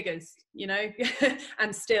 here's the figures, you know,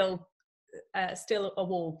 and still a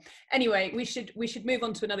wall. Anyway, we should move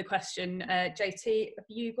on to another question. JT, have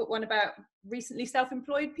you got one about recently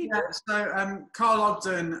self-employed people? Yeah, so Carl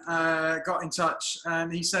Ogden got in touch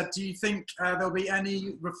and he said, do you think there'll be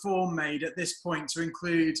any reform made at this point to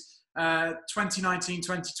include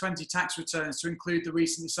 2019-2020 tax returns to include the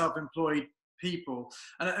recently self-employed people?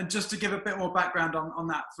 And just to give a bit more background on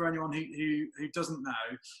that for anyone who doesn't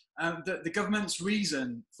know, the government's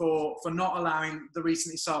reason for not allowing the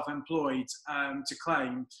recently self-employed to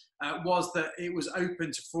claim was that it was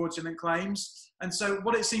open to fraudulent claims. And so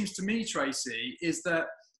what it seems to me, Tracy, is that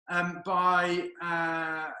by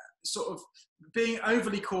sort of being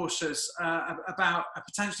overly cautious about a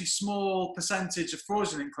potentially small percentage of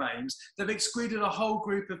fraudulent claims, they've excluded a whole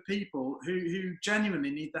group of people who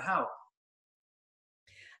genuinely need the help.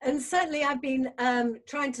 And certainly I've been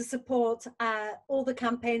trying to support all the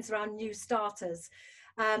campaigns around new starters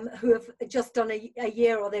who have just done a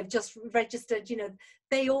year, or they've just registered. You know,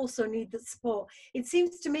 they also need the support. It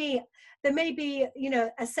seems to me there may be, you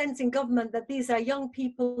know, a sense in government that these are young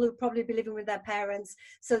people who probably be living with their parents,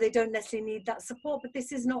 so they don't necessarily need that support, but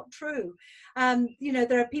this is not true. You know,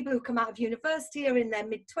 there are people who come out of university or in their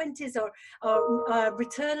mid-20s or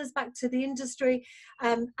returners back to the industry,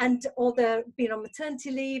 or they're being on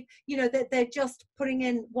maternity leave. You know, they're just putting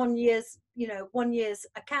in 1 year's, you know, 1 year's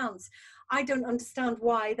accounts. I don't understand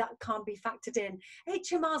why that can't be factored in.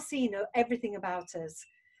 HMRC know everything about us.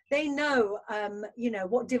 They know, you know,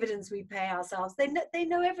 what dividends we pay ourselves. They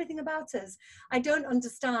know everything about us. I don't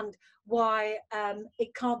understand why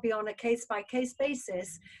it can't be on a case-by-case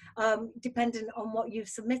basis, depending on what you've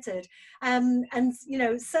submitted. And, you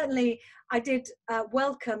know, certainly I did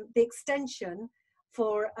welcome the extension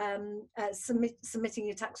for submitting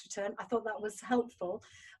your tax return. I thought that was helpful.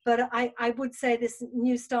 But I would say this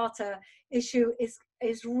new starter issue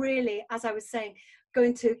is really, as I was saying,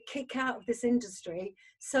 going to kick out of this industry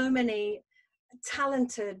so many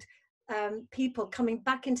talented people coming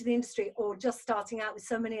back into the industry, or just starting out with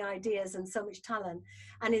so many ideas and so much talent,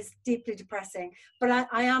 and is deeply depressing. But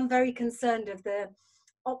I am very concerned of the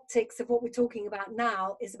optics of what we're talking about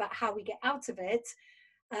now is about how we get out of it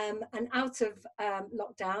and out of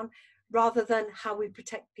lockdown, rather than how we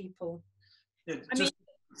protect people.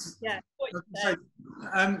 Yeah,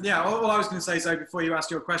 yeah. All I was going to say, Zoe, before you asked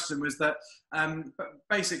your question, was that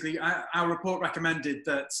basically our report recommended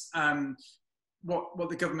that what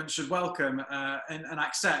the government should welcome and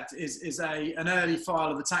accept is an early file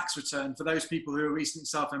of the tax return for those people who are recently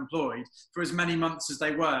self-employed for as many months as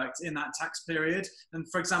they worked in that tax period. And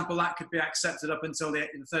for example, that could be accepted up until the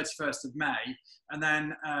 31st of May, and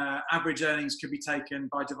then average earnings could be taken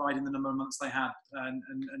by dividing the number of months they had and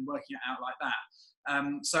working it out like that.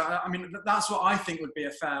 So I mean, that's what I think would be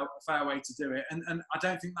a fair way to do it, and I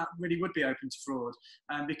don't think that really would be open to fraud,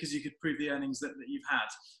 because you could prove the earnings that you've had.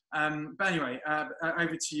 But anyway,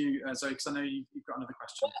 over to you, Zoe, because I know you've got another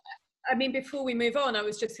question. I mean, before we move on, I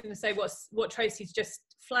was just going to say what Tracy's just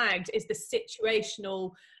flagged is the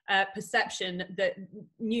situational perception that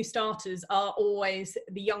new starters are always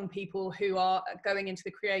the young people who are going into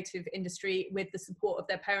the creative industry with the support of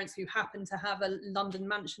their parents, who happen to have a London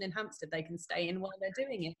mansion in Hampstead they can stay in while they're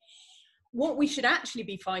doing it. What we should actually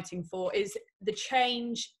be fighting for is the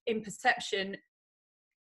change in perception.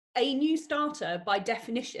 A new starter, by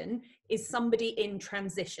definition, is somebody in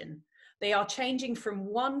transition. They are changing from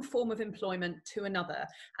one form of employment to another,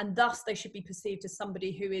 and thus they should be perceived as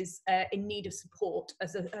somebody who is in need of support,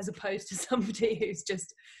 as opposed to somebody who's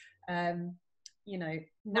just you know,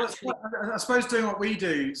 Well, naturally. I suppose doing what we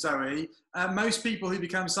do, Zoe, most people who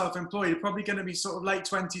become self-employed are probably going to be sort of late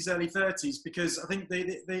 20s, early 30s, because I think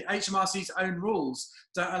the HMRC's own rules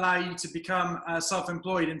don't allow you to become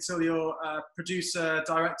self-employed until you're producer,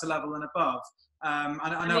 director level and above. And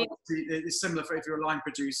I know it's similar for if you're a line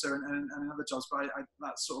producer and other jobs, but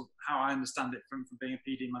that's sort of how I understand it from being a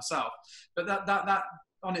PD myself. But that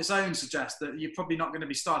on its own suggests that you're probably not going to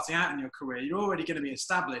be starting out in your career. You're already going to be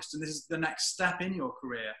established, and this is the next step in your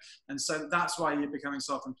career. And so that's why you're becoming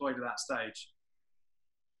self-employed at that stage.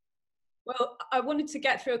 Well, I wanted to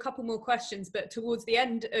get through a couple more questions, but towards the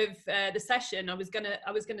end of the session, I was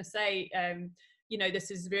gonna say, you know, this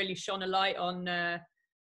has really shone a light on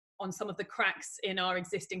some of the cracks in our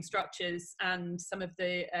existing structures and some of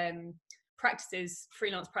the practices,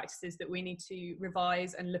 freelance practices, that we need to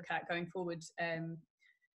revise and look at going forward.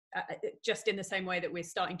 Just in the same way that we're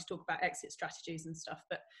starting to talk about exit strategies and stuff.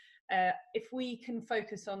 But if we can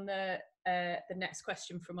focus on the next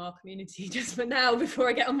question from our community just for now, before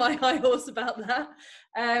I get on my high horse about that.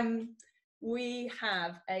 We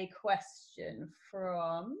have a question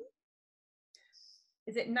from,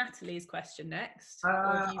 is it Natalie's question next?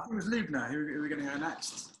 I think it was Lubna who are going to go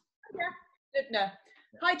next. Yeah, Lubna.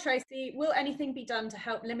 Hi Tracy, will anything be done to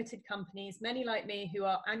help limited companies, many like me who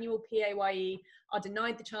are annual PAYE, are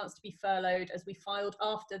denied the chance to be furloughed as we filed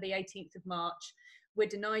after the 18th of March? We're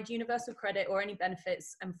denied universal credit or any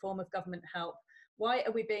benefits and form of government help. Why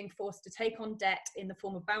are we being forced to take on debt in the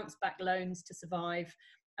form of bounce back loans to survive,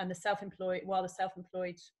 and the self-employed, while the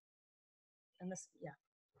self-employed, and this, yeah,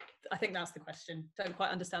 I think that's the question. Don't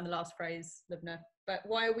quite understand the last phrase, Lubna. But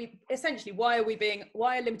why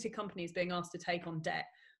are limited companies being asked to take on debt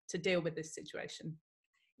to deal with this situation?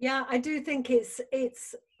 Yeah, I do think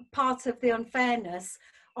it's part of the unfairness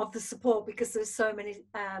of the support, because there's so many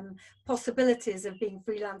possibilities of being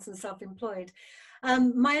freelance and self-employed.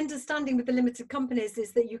 My understanding with the limited companies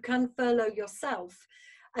is that you can furlough yourself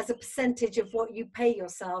as a percentage of what you pay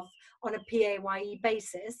yourself on a PAYE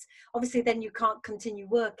basis. Obviously, then you can't continue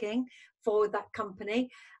working for that company.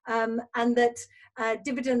 And that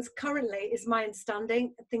dividends currently, is my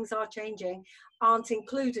understanding, things are changing, aren't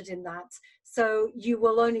included in that. So you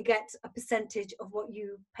will only get a percentage of what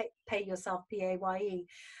you pay yourself PAYE.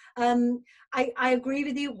 I agree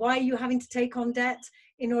with you. Why are you having to take on debt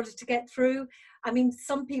in order to get through? I mean,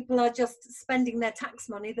 some people are just spending their tax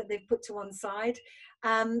money that they've put to one side,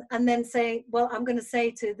 and then saying, well, I'm going to say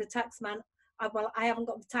to the tax man, well, I haven't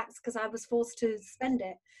got the tax because I was forced to spend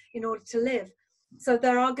it in order to live. So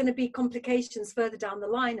there are going to be complications further down the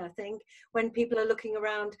line, I think, when people are looking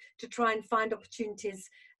around to try and find opportunities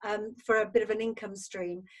for a bit of an income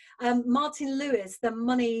stream. Martin Lewis, the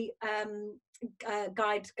money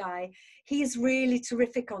guide guy, he's really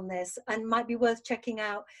terrific on this and might be worth checking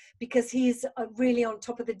out, because he's really on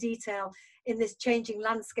top of the detail in this changing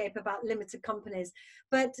landscape about limited companies.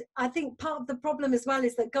 But I think part of the problem as well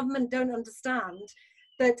is that government don't understand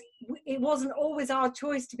that it wasn't always our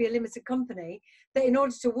choice to be a limited company, that in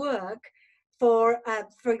order to work for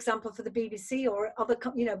example, for the BBC or other,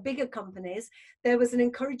 bigger companies, there was an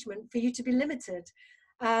encouragement for you to be limited.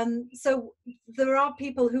 So there are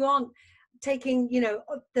people who aren't taking,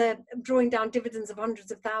 the drawing down dividends of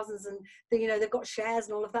hundreds of thousands, and they've got shares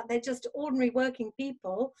and all of that. They're just ordinary working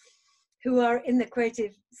people who are in the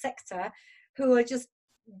creative sector, who are just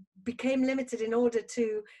became limited in order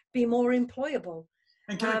to be more employable.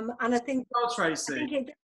 And I think, Tracy,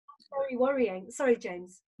 it's very worrying. Sorry,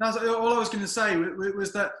 James. That's all I was going to say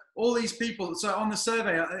was that all these people, so on the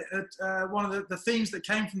survey, one of the themes that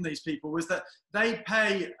came from these people was that they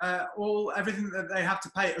pay everything that they have to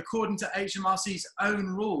pay according to HMRC's own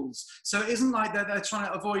rules. So it isn't like they're trying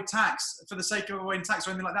to avoid tax for the sake of avoiding tax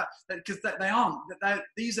or anything like that, because they aren't.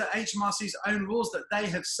 These are HMRC's own rules that they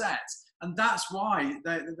have set. And that's why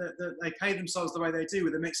they pay themselves the way they do,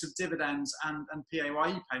 with a mix of dividends and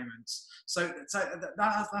PAYE payments. So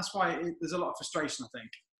that's why there's a lot of frustration, I think.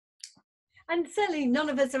 And certainly none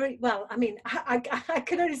of us are, well, I mean, I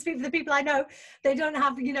can only speak for the people I know. They don't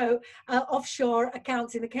have, offshore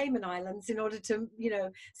accounts in the Cayman Islands in order to,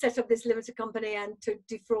 set up this limited company and to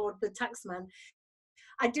defraud the taxman.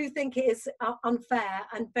 I do think it is unfair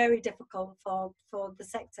and very difficult for the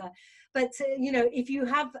sector. But, if you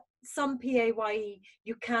have some PAYE,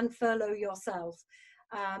 you can furlough yourself.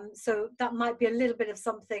 So that might be a little bit of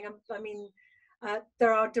something. I mean,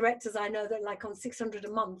 there are directors I know that like on 600 a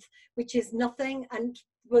month, which is nothing, and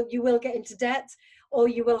you will get into debt, or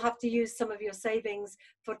you will have to use some of your savings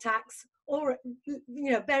for tax, or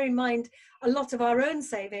bear in mind a lot of our own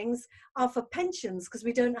savings are for pensions, because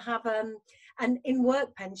we don't have an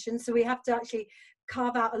in-work pension, so we have to actually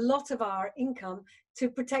carve out a lot of our income to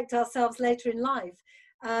protect ourselves later in life.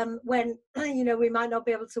 When, you know, we might not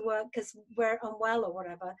be able to work because we're unwell or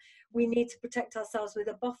whatever, we need to protect ourselves with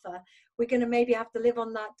a buffer. We're going to maybe have to live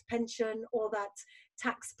on that pension or that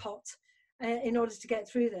tax pot in order to get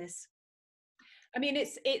through this. I mean,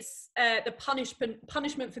 it's the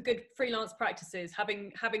punishment for good freelance practices.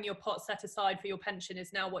 Having your pot set aside for your pension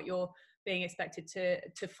is now what you're being expected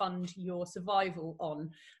to fund your survival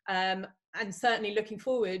on. And certainly looking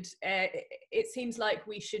forward, it seems like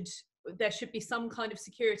there should be some kind of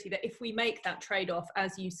security that if we make that trade-off,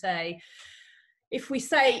 as you say, if we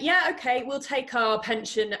say, yeah, okay, we'll take our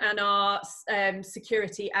pension and our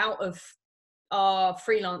security out of our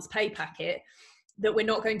freelance pay packet, that we're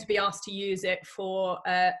not going to be asked to use it for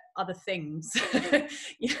other things.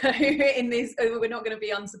 You know, we're not going to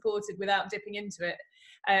be unsupported without dipping into it,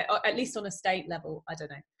 at least on a state level. I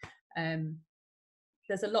don't know.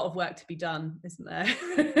 There's a lot of work to be done, isn't there?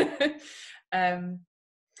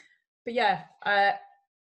 But yeah,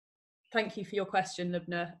 thank you for your question,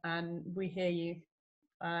 Lubna, and we hear you.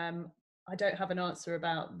 I don't have an answer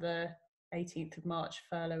about the 18th of March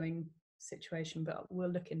furloughing situation, but we'll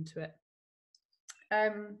look into it.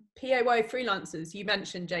 PAYE freelancers, you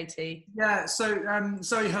mentioned, JT. Yeah, so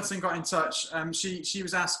Zoe Hutton got in touch. She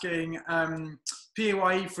was asking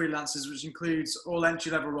PAYE freelancers, which includes all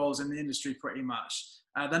entry-level roles in the industry pretty much.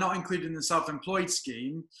 They're not included in the self-employed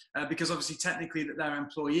scheme because obviously technically that they're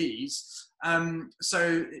employees.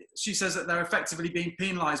 So she says that they're effectively being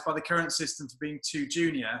penalised by the current system for being too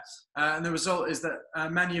junior. And the result is that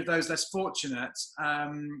many of those less fortunate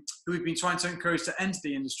who we've been trying to encourage to enter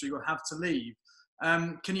the industry will have to leave.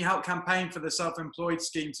 Can you help campaign for the self-employed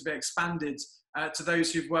scheme to be expanded to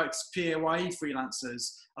those who've worked PAYE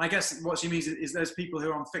freelancers? And I guess what she means is there's people who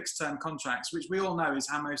are on fixed-term contracts, which we all know is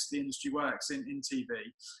how most of the industry works in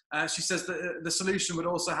TV. She says that the solution would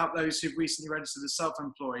also help those who've recently registered as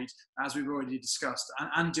self-employed, as we've already discussed,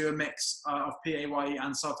 and do a mix of PAYE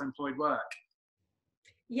and self-employed work.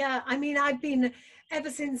 Yeah, I mean, I've been, ever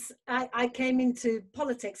since I came into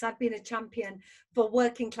politics, I've been a champion for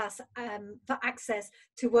working class, for access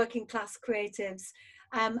to working class creatives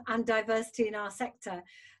and diversity in our sector.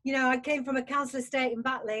 You know, I came from a council estate in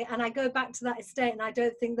Batley, and I go back to that estate, and I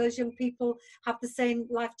don't think those young people have the same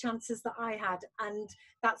life chances that I had, and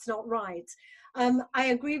that's not right. I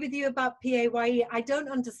agree with you about PAYE. I don't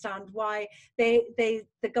understand why the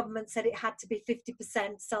government said it had to be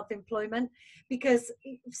 50% self-employment, because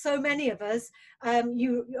so many of us,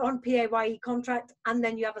 you're on PAYE contract and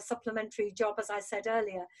then you have a supplementary job, as I said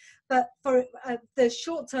earlier. But for the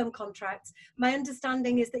short-term contracts, my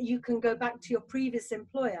understanding is that you can go back to your previous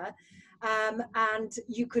employer and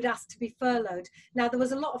you could ask to be furloughed. Now, there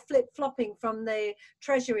was a lot of flip-flopping from the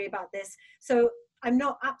Treasury about this, so I'm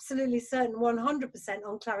not absolutely certain 100%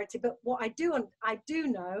 on clarity, but what I do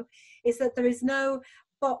know is that there is no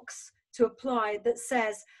box to apply that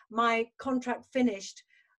says my contract finished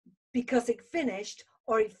because it finished,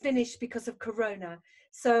 or it finished because of Corona.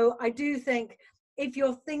 So I do think if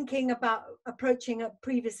you're thinking about approaching a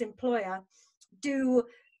previous employer, do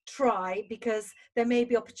try, because there may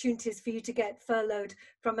be opportunities for you to get furloughed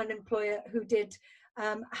from an employer who did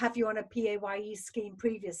have you on a PAYE scheme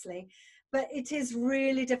previously. But it is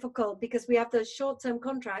really difficult because we have those short-term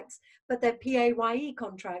contracts, but they're PAYE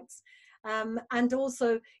contracts. And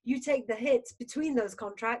also you take the hits between those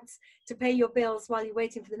contracts to pay your bills while you're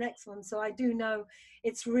waiting for the next one. So I do know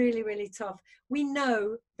it's really, really tough. We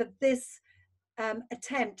know that this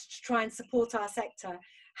attempt to try and support our sector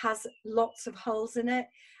has lots of holes in it.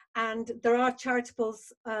 And there are charitable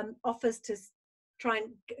offers to try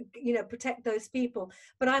and, you know, protect those people.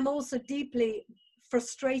 But I'm also deeply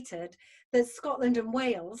frustrated that Scotland and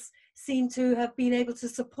Wales seem to have been able to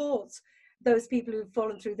support those people who've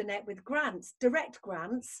fallen through the net with grants, direct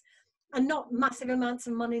grants, and not massive amounts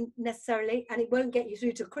of money necessarily, and it won't get you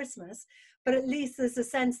through to Christmas, but at least there's a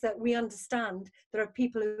sense that we understand there are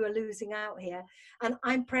people who are losing out here. And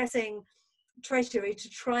I'm pressing Treasury to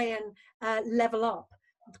try and level up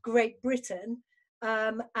Great Britain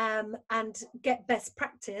and get best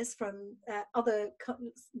practice from other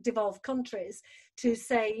devolved countries to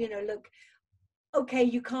say, you know, look, okay,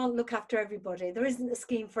 you can't look after everybody. There isn't a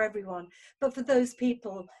scheme for everyone. But for those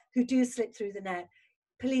people who do slip through the net,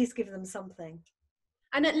 please give them something.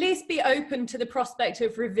 And at least be open to the prospect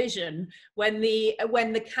of revision when the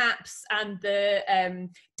caps and the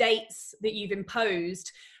dates that you've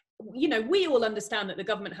imposed. You know, we all understand that the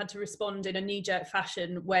government had to respond in a knee-jerk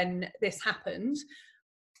fashion when this happened,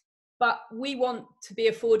 but we want to be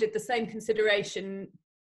afforded the same consideration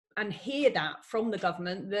and hear that from the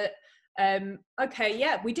government, that okay,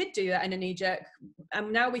 yeah, we did do that in a knee-jerk,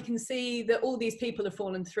 and now we can see that all these people have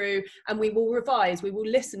fallen through, and we will revise, we will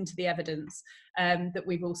listen to the evidence that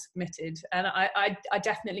we've all submitted. And I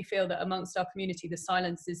definitely feel that amongst our community, the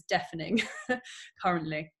silence is deafening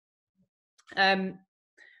currently.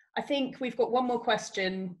 I think we've got one more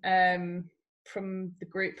question from the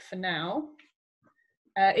group for now.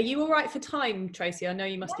 Are you all right for time, Tracy? I know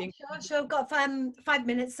you must be. Sure. I've got 5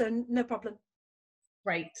 minutes, so no problem.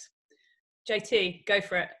 Great. JT, go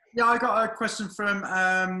for it. Yeah, I got a question from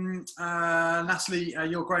Natalie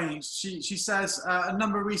Your-Grange. She says a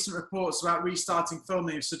number of recent reports about restarting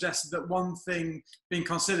filming have suggested that one thing being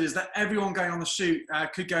considered is that everyone going on the shoot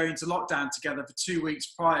could go into lockdown together for 2 weeks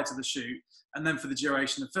prior to the shoot and then for the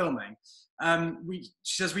duration of filming.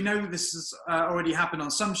 She says, we know this has already happened on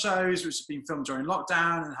some shows which have been filmed during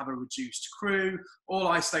lockdown and have a reduced crew, all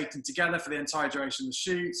isolating together for the entire duration of the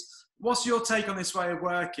shoot. What's your take on this way of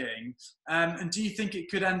working? And do you think it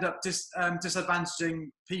could end up disadvantaging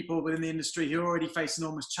people within the industry who already face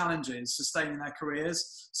enormous challenges sustaining their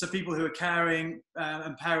careers? So people who are caring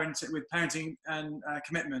and with parenting and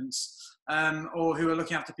commitments, or who are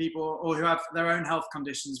looking after people, or who have their own health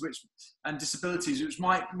conditions and disabilities, which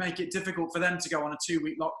might make it difficult for them to go on a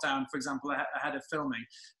 2-week lockdown, for example, ahead of filming.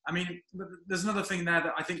 I mean, there's another thing there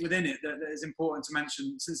that I think within it that is important to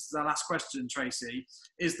mention, since this is our last question, Tracy,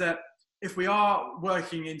 is that if we are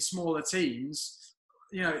working in smaller teams,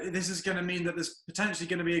 you know, this is going to mean that there's potentially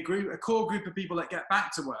going to be a core group of people that get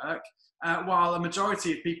back to work, while a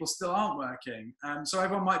majority of people still aren't working. So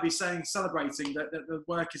everyone might be celebrating that the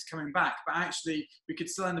work is coming back, but actually we could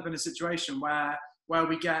still end up in a situation where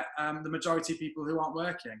we get the majority of people who aren't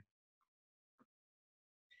working.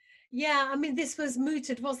 Yeah, I mean, this was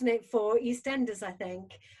mooted, wasn't it, for EastEnders, I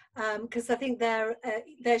think, because I think their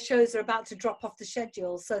shows are about to drop off the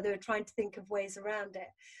schedule, so they're trying to think of ways around it.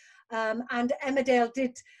 And Emmerdale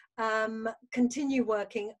did continue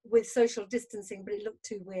working with social distancing, but it looked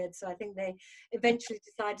too weird, so I think they eventually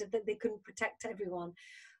decided that they couldn't protect everyone.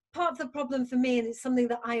 Part of the problem for me, and it's something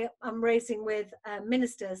that I am raising with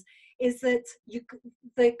ministers, is that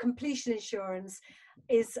the completion insurance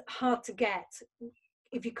is hard to get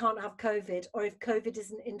if you can't have COVID, or if COVID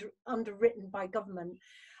isn't underwritten by government.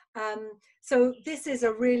 So this is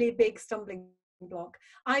a really big stumbling block.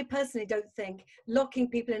 I personally don't think locking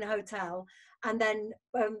people in a hotel and then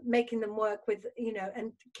making them work with, you know,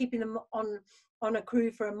 and keeping them on a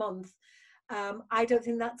crew for a month, I don't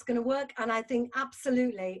think that's going to work. And I think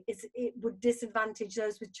absolutely it would disadvantage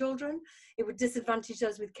those with children. It would disadvantage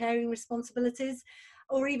those with caring responsibilities,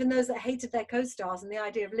 or even those that hated their co-stars, and the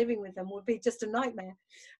idea of living with them would be just a nightmare.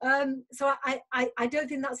 So I don't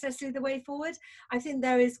think that's necessarily the way forward. I think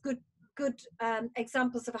there is good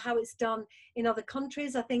examples of how it's done in other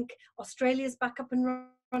countries. I think Australia's back up and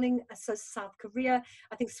running, so South Korea.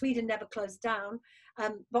 I think Sweden never closed down,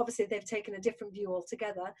 but obviously they've taken a different view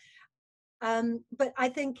altogether. But I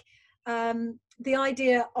think the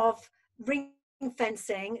idea of ring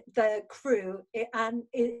fencing the crew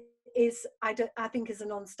I think is a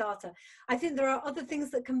non-starter. I think there are other things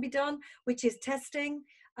that can be done, which is testing,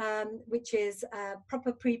 which is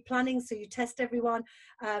proper pre-planning. So you test everyone,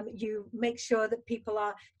 you make sure that people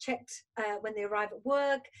are checked when they arrive at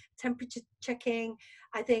work, temperature checking.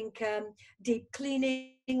 I think deep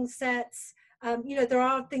cleaning sets. You know, there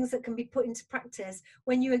are things that can be put into practice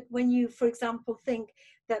when you, for example, think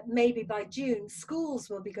that maybe by June schools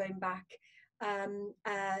will be going back,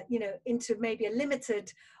 you know, into maybe a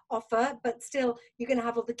limited offer, but still you're going to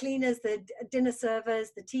have all the cleaners, the dinner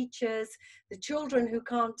servers, the teachers, the children who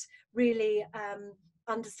can't really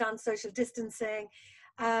understand social distancing.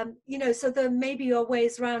 You know, so there maybe are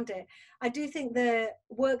ways around it. I do think the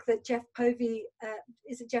work that Jeff Povey,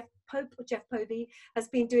 is it Jeff Pope or Jeff Povey, has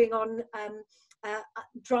been doing on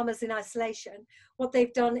dramas in isolation, what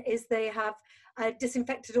they've done is they have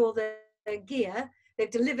disinfected all the gear,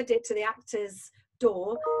 they've delivered it to the actors'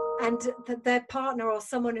 door, and their partner or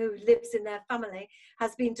someone who lives in their family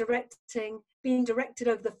has been directed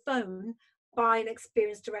over the phone by an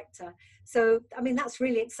experienced director. So, I mean, that's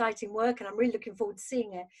really exciting work, and I'm really looking forward to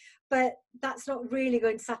seeing it. But that's not really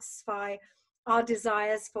going to satisfy our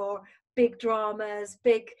desires for big dramas,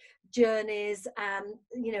 big journeys,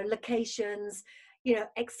 you know, locations, you know,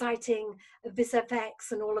 exciting vis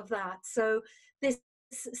effects and all of that. So this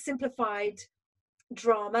simplified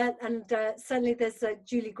drama, and certainly there's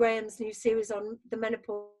Julie Graham's new series on the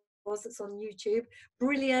menopause that's on YouTube.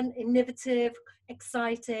 Brilliant, innovative,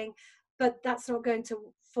 exciting, but that's not going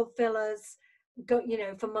to fulfill us, you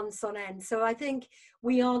know, for months on end. So I think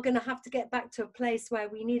we are going to have to get back to a place where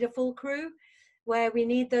we need a full crew, where we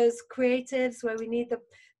need those creatives, where we need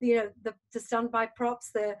the standby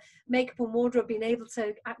props, the makeup and wardrobe, being able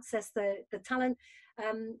to access the talent.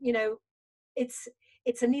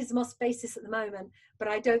 It's a needs must basis at the moment, but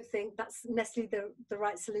I don't think that's necessarily the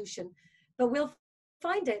right solution. But we'll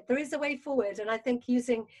find it. There is a way forward, and I think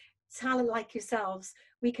using talent like yourselves,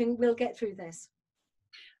 we'll get through this.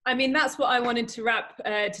 I mean, that's what I wanted to wrap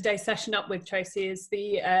today's session up with, Tracy, is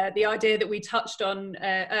the idea that we touched on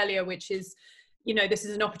earlier, which is, this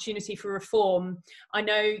is an opportunity for reform. I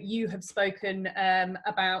know you have spoken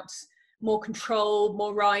about more control,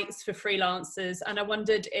 more rights for freelancers, and I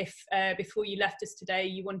wondered if before you left us today,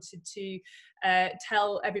 you wanted to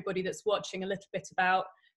tell everybody that's watching a little bit about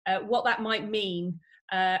what that might mean,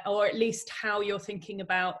 or at least how you're thinking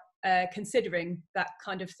about considering that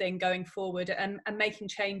kind of thing going forward, and making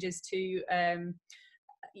changes to an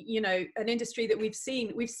industry that we've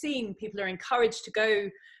seen people are encouraged to go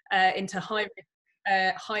into high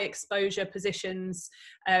exposure positions,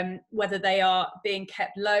 whether they are being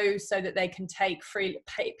kept low so that they can take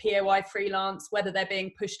POI freelance, whether they're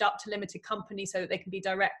being pushed up to limited company so that they can be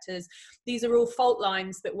directors. These are all fault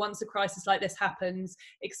lines that, once a crisis like this happens,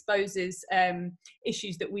 exposes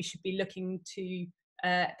issues that we should be looking to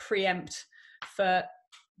preempt for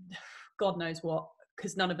God knows what,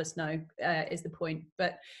 because none of us know, is the point.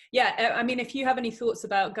 But yeah, I mean, if you have any thoughts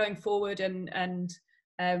about going forward and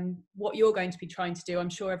what you're going to be trying to do, I'm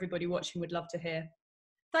sure everybody watching would love to hear.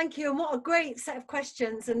 Thank you, and what a great set of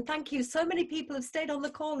questions, and thank you. So many people have stayed on the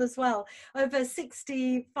call as well, over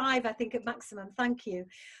 65 I think at maximum. Thank you.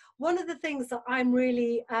 One of the things that I'm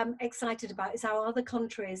really excited about is how other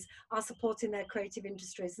countries are supporting their creative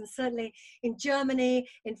industries. And certainly in Germany,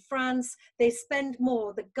 in France, they spend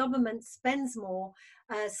more, the government spends more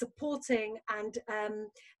supporting and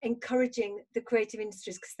encouraging the creative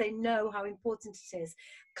industries, because they know how important it is.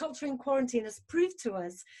 Culture in Quarantine has proved to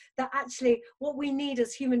us that actually what we need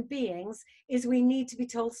as human beings is we need to be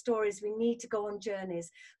told stories, we need to go on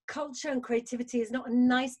journeys. Culture and creativity is not a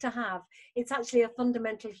nice to have, it's actually a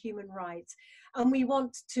fundamental human right. And we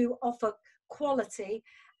want to offer quality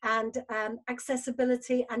and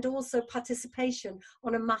accessibility and also participation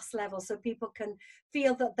on a mass level, so people can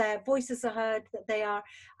feel that their voices are heard, that they are,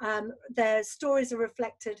 their stories are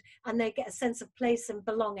reflected, and they get a sense of place and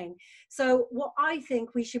belonging. So what I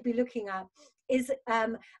think we should be looking at is,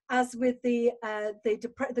 as with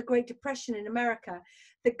the Great Depression in America,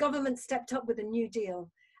 the government stepped up with a New Deal,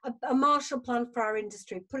 a Marshall Plan for our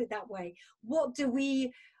industry, put it that way. What do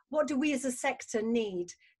we as a sector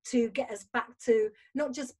need to get us back to,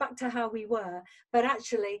 not just back to how we were, but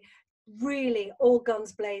actually really all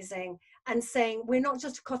guns blazing and saying we're not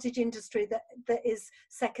just a cottage industry that is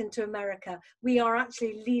second to America. We are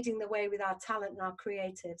actually leading the way with our talent and our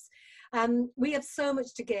creatives. We have so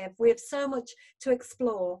much to give. We have so much to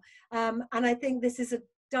explore. And I think this is a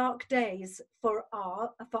dark days for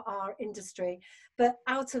our industry, but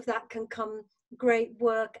out of that can come great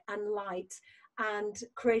work and light and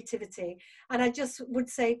creativity. And I just would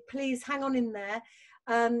say, please hang on in there.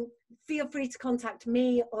 Feel free to contact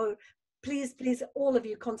me, or please, all of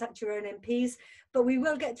you contact your own MPs, but we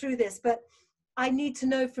will get through this. But I need to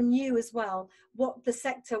know from you as well what the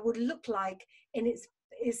sector would look like in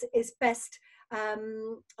its best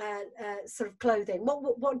sort of clothing.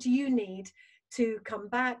 What do you need to come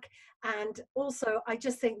back? And also, I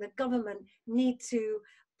just think the government need to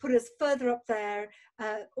put us further up their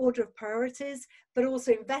order of priorities, but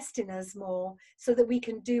also invest in us more so that we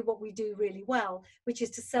can do what we do really well, which is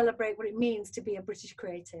to celebrate what it means to be a British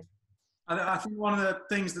creative. I think one of the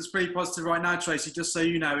things that's pretty positive right now, Tracy, just so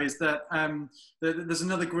you know, is that there's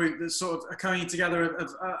another group that's sort of coming together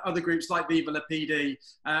of other groups like Viva La PD,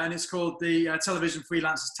 and it's called the Television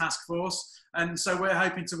Freelancers Task Force. And so we're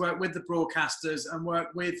hoping to work with the broadcasters and work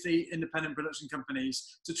with the independent production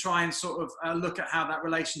companies to try and sort of look at how that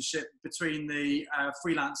relationship between the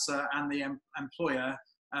freelancer and the employer,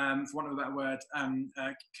 for want of a better word,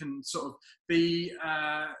 can sort of be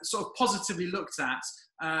sort of positively looked at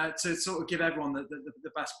to sort of give everyone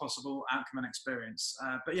the best possible outcome and experience.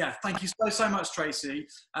 But yeah, thank you so much, Tracy.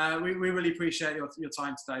 We really appreciate your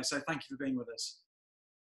time today. So thank you for being with us.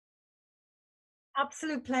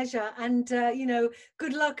 Absolute pleasure, and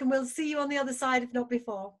good luck, and we'll see you on the other side, if not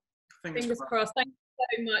before. Fingers crossed. Thank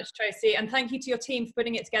you so much, Tracy, and thank you to your team for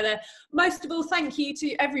putting it together. Most of all, thank you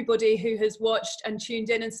to everybody who has watched and tuned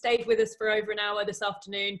in and stayed with us for over an hour this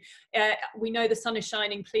afternoon. We know the sun is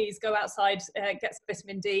shining. Please go outside, get some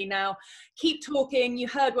vitamin D now. Keep talking. You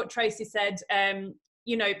heard what Tracy said.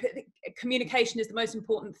 Communication is the most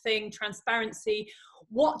important thing, transparency.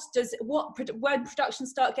 when productions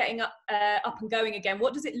start getting up and going again,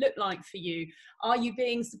 what does it look like for you? Are you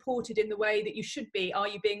being supported in the way that you should be? Are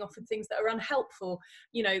you being offered things that are unhelpful?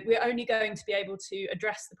 You know, we're only going to be able to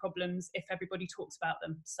address the problems if everybody talks about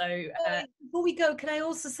them. So before we go, can I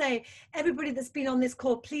also say, everybody that's been on this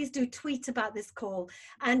call, please do tweet about this call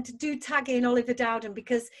and do tag in Oliver Dowden,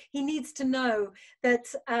 because he needs to know that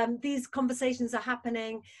these conversations are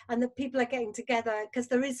happening and that people are getting together, because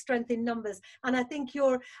there is strength in numbers. And I think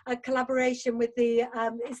your collaboration with the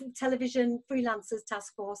Television Freelancers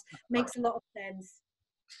Task Force makes a lot of sense.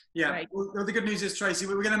 Yeah, well, the good news is, Tracy,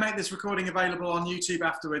 we're going to make this recording available on YouTube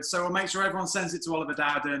afterwards, so we'll make sure everyone sends it to Oliver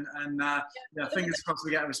Dowden, and yeah, fingers crossed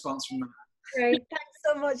we get a response from them. Great, thanks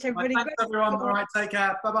so much, everybody. Thanks, everyone. All right, take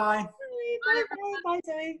care. Bye-bye. Bye, bye, bye,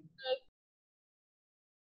 bye.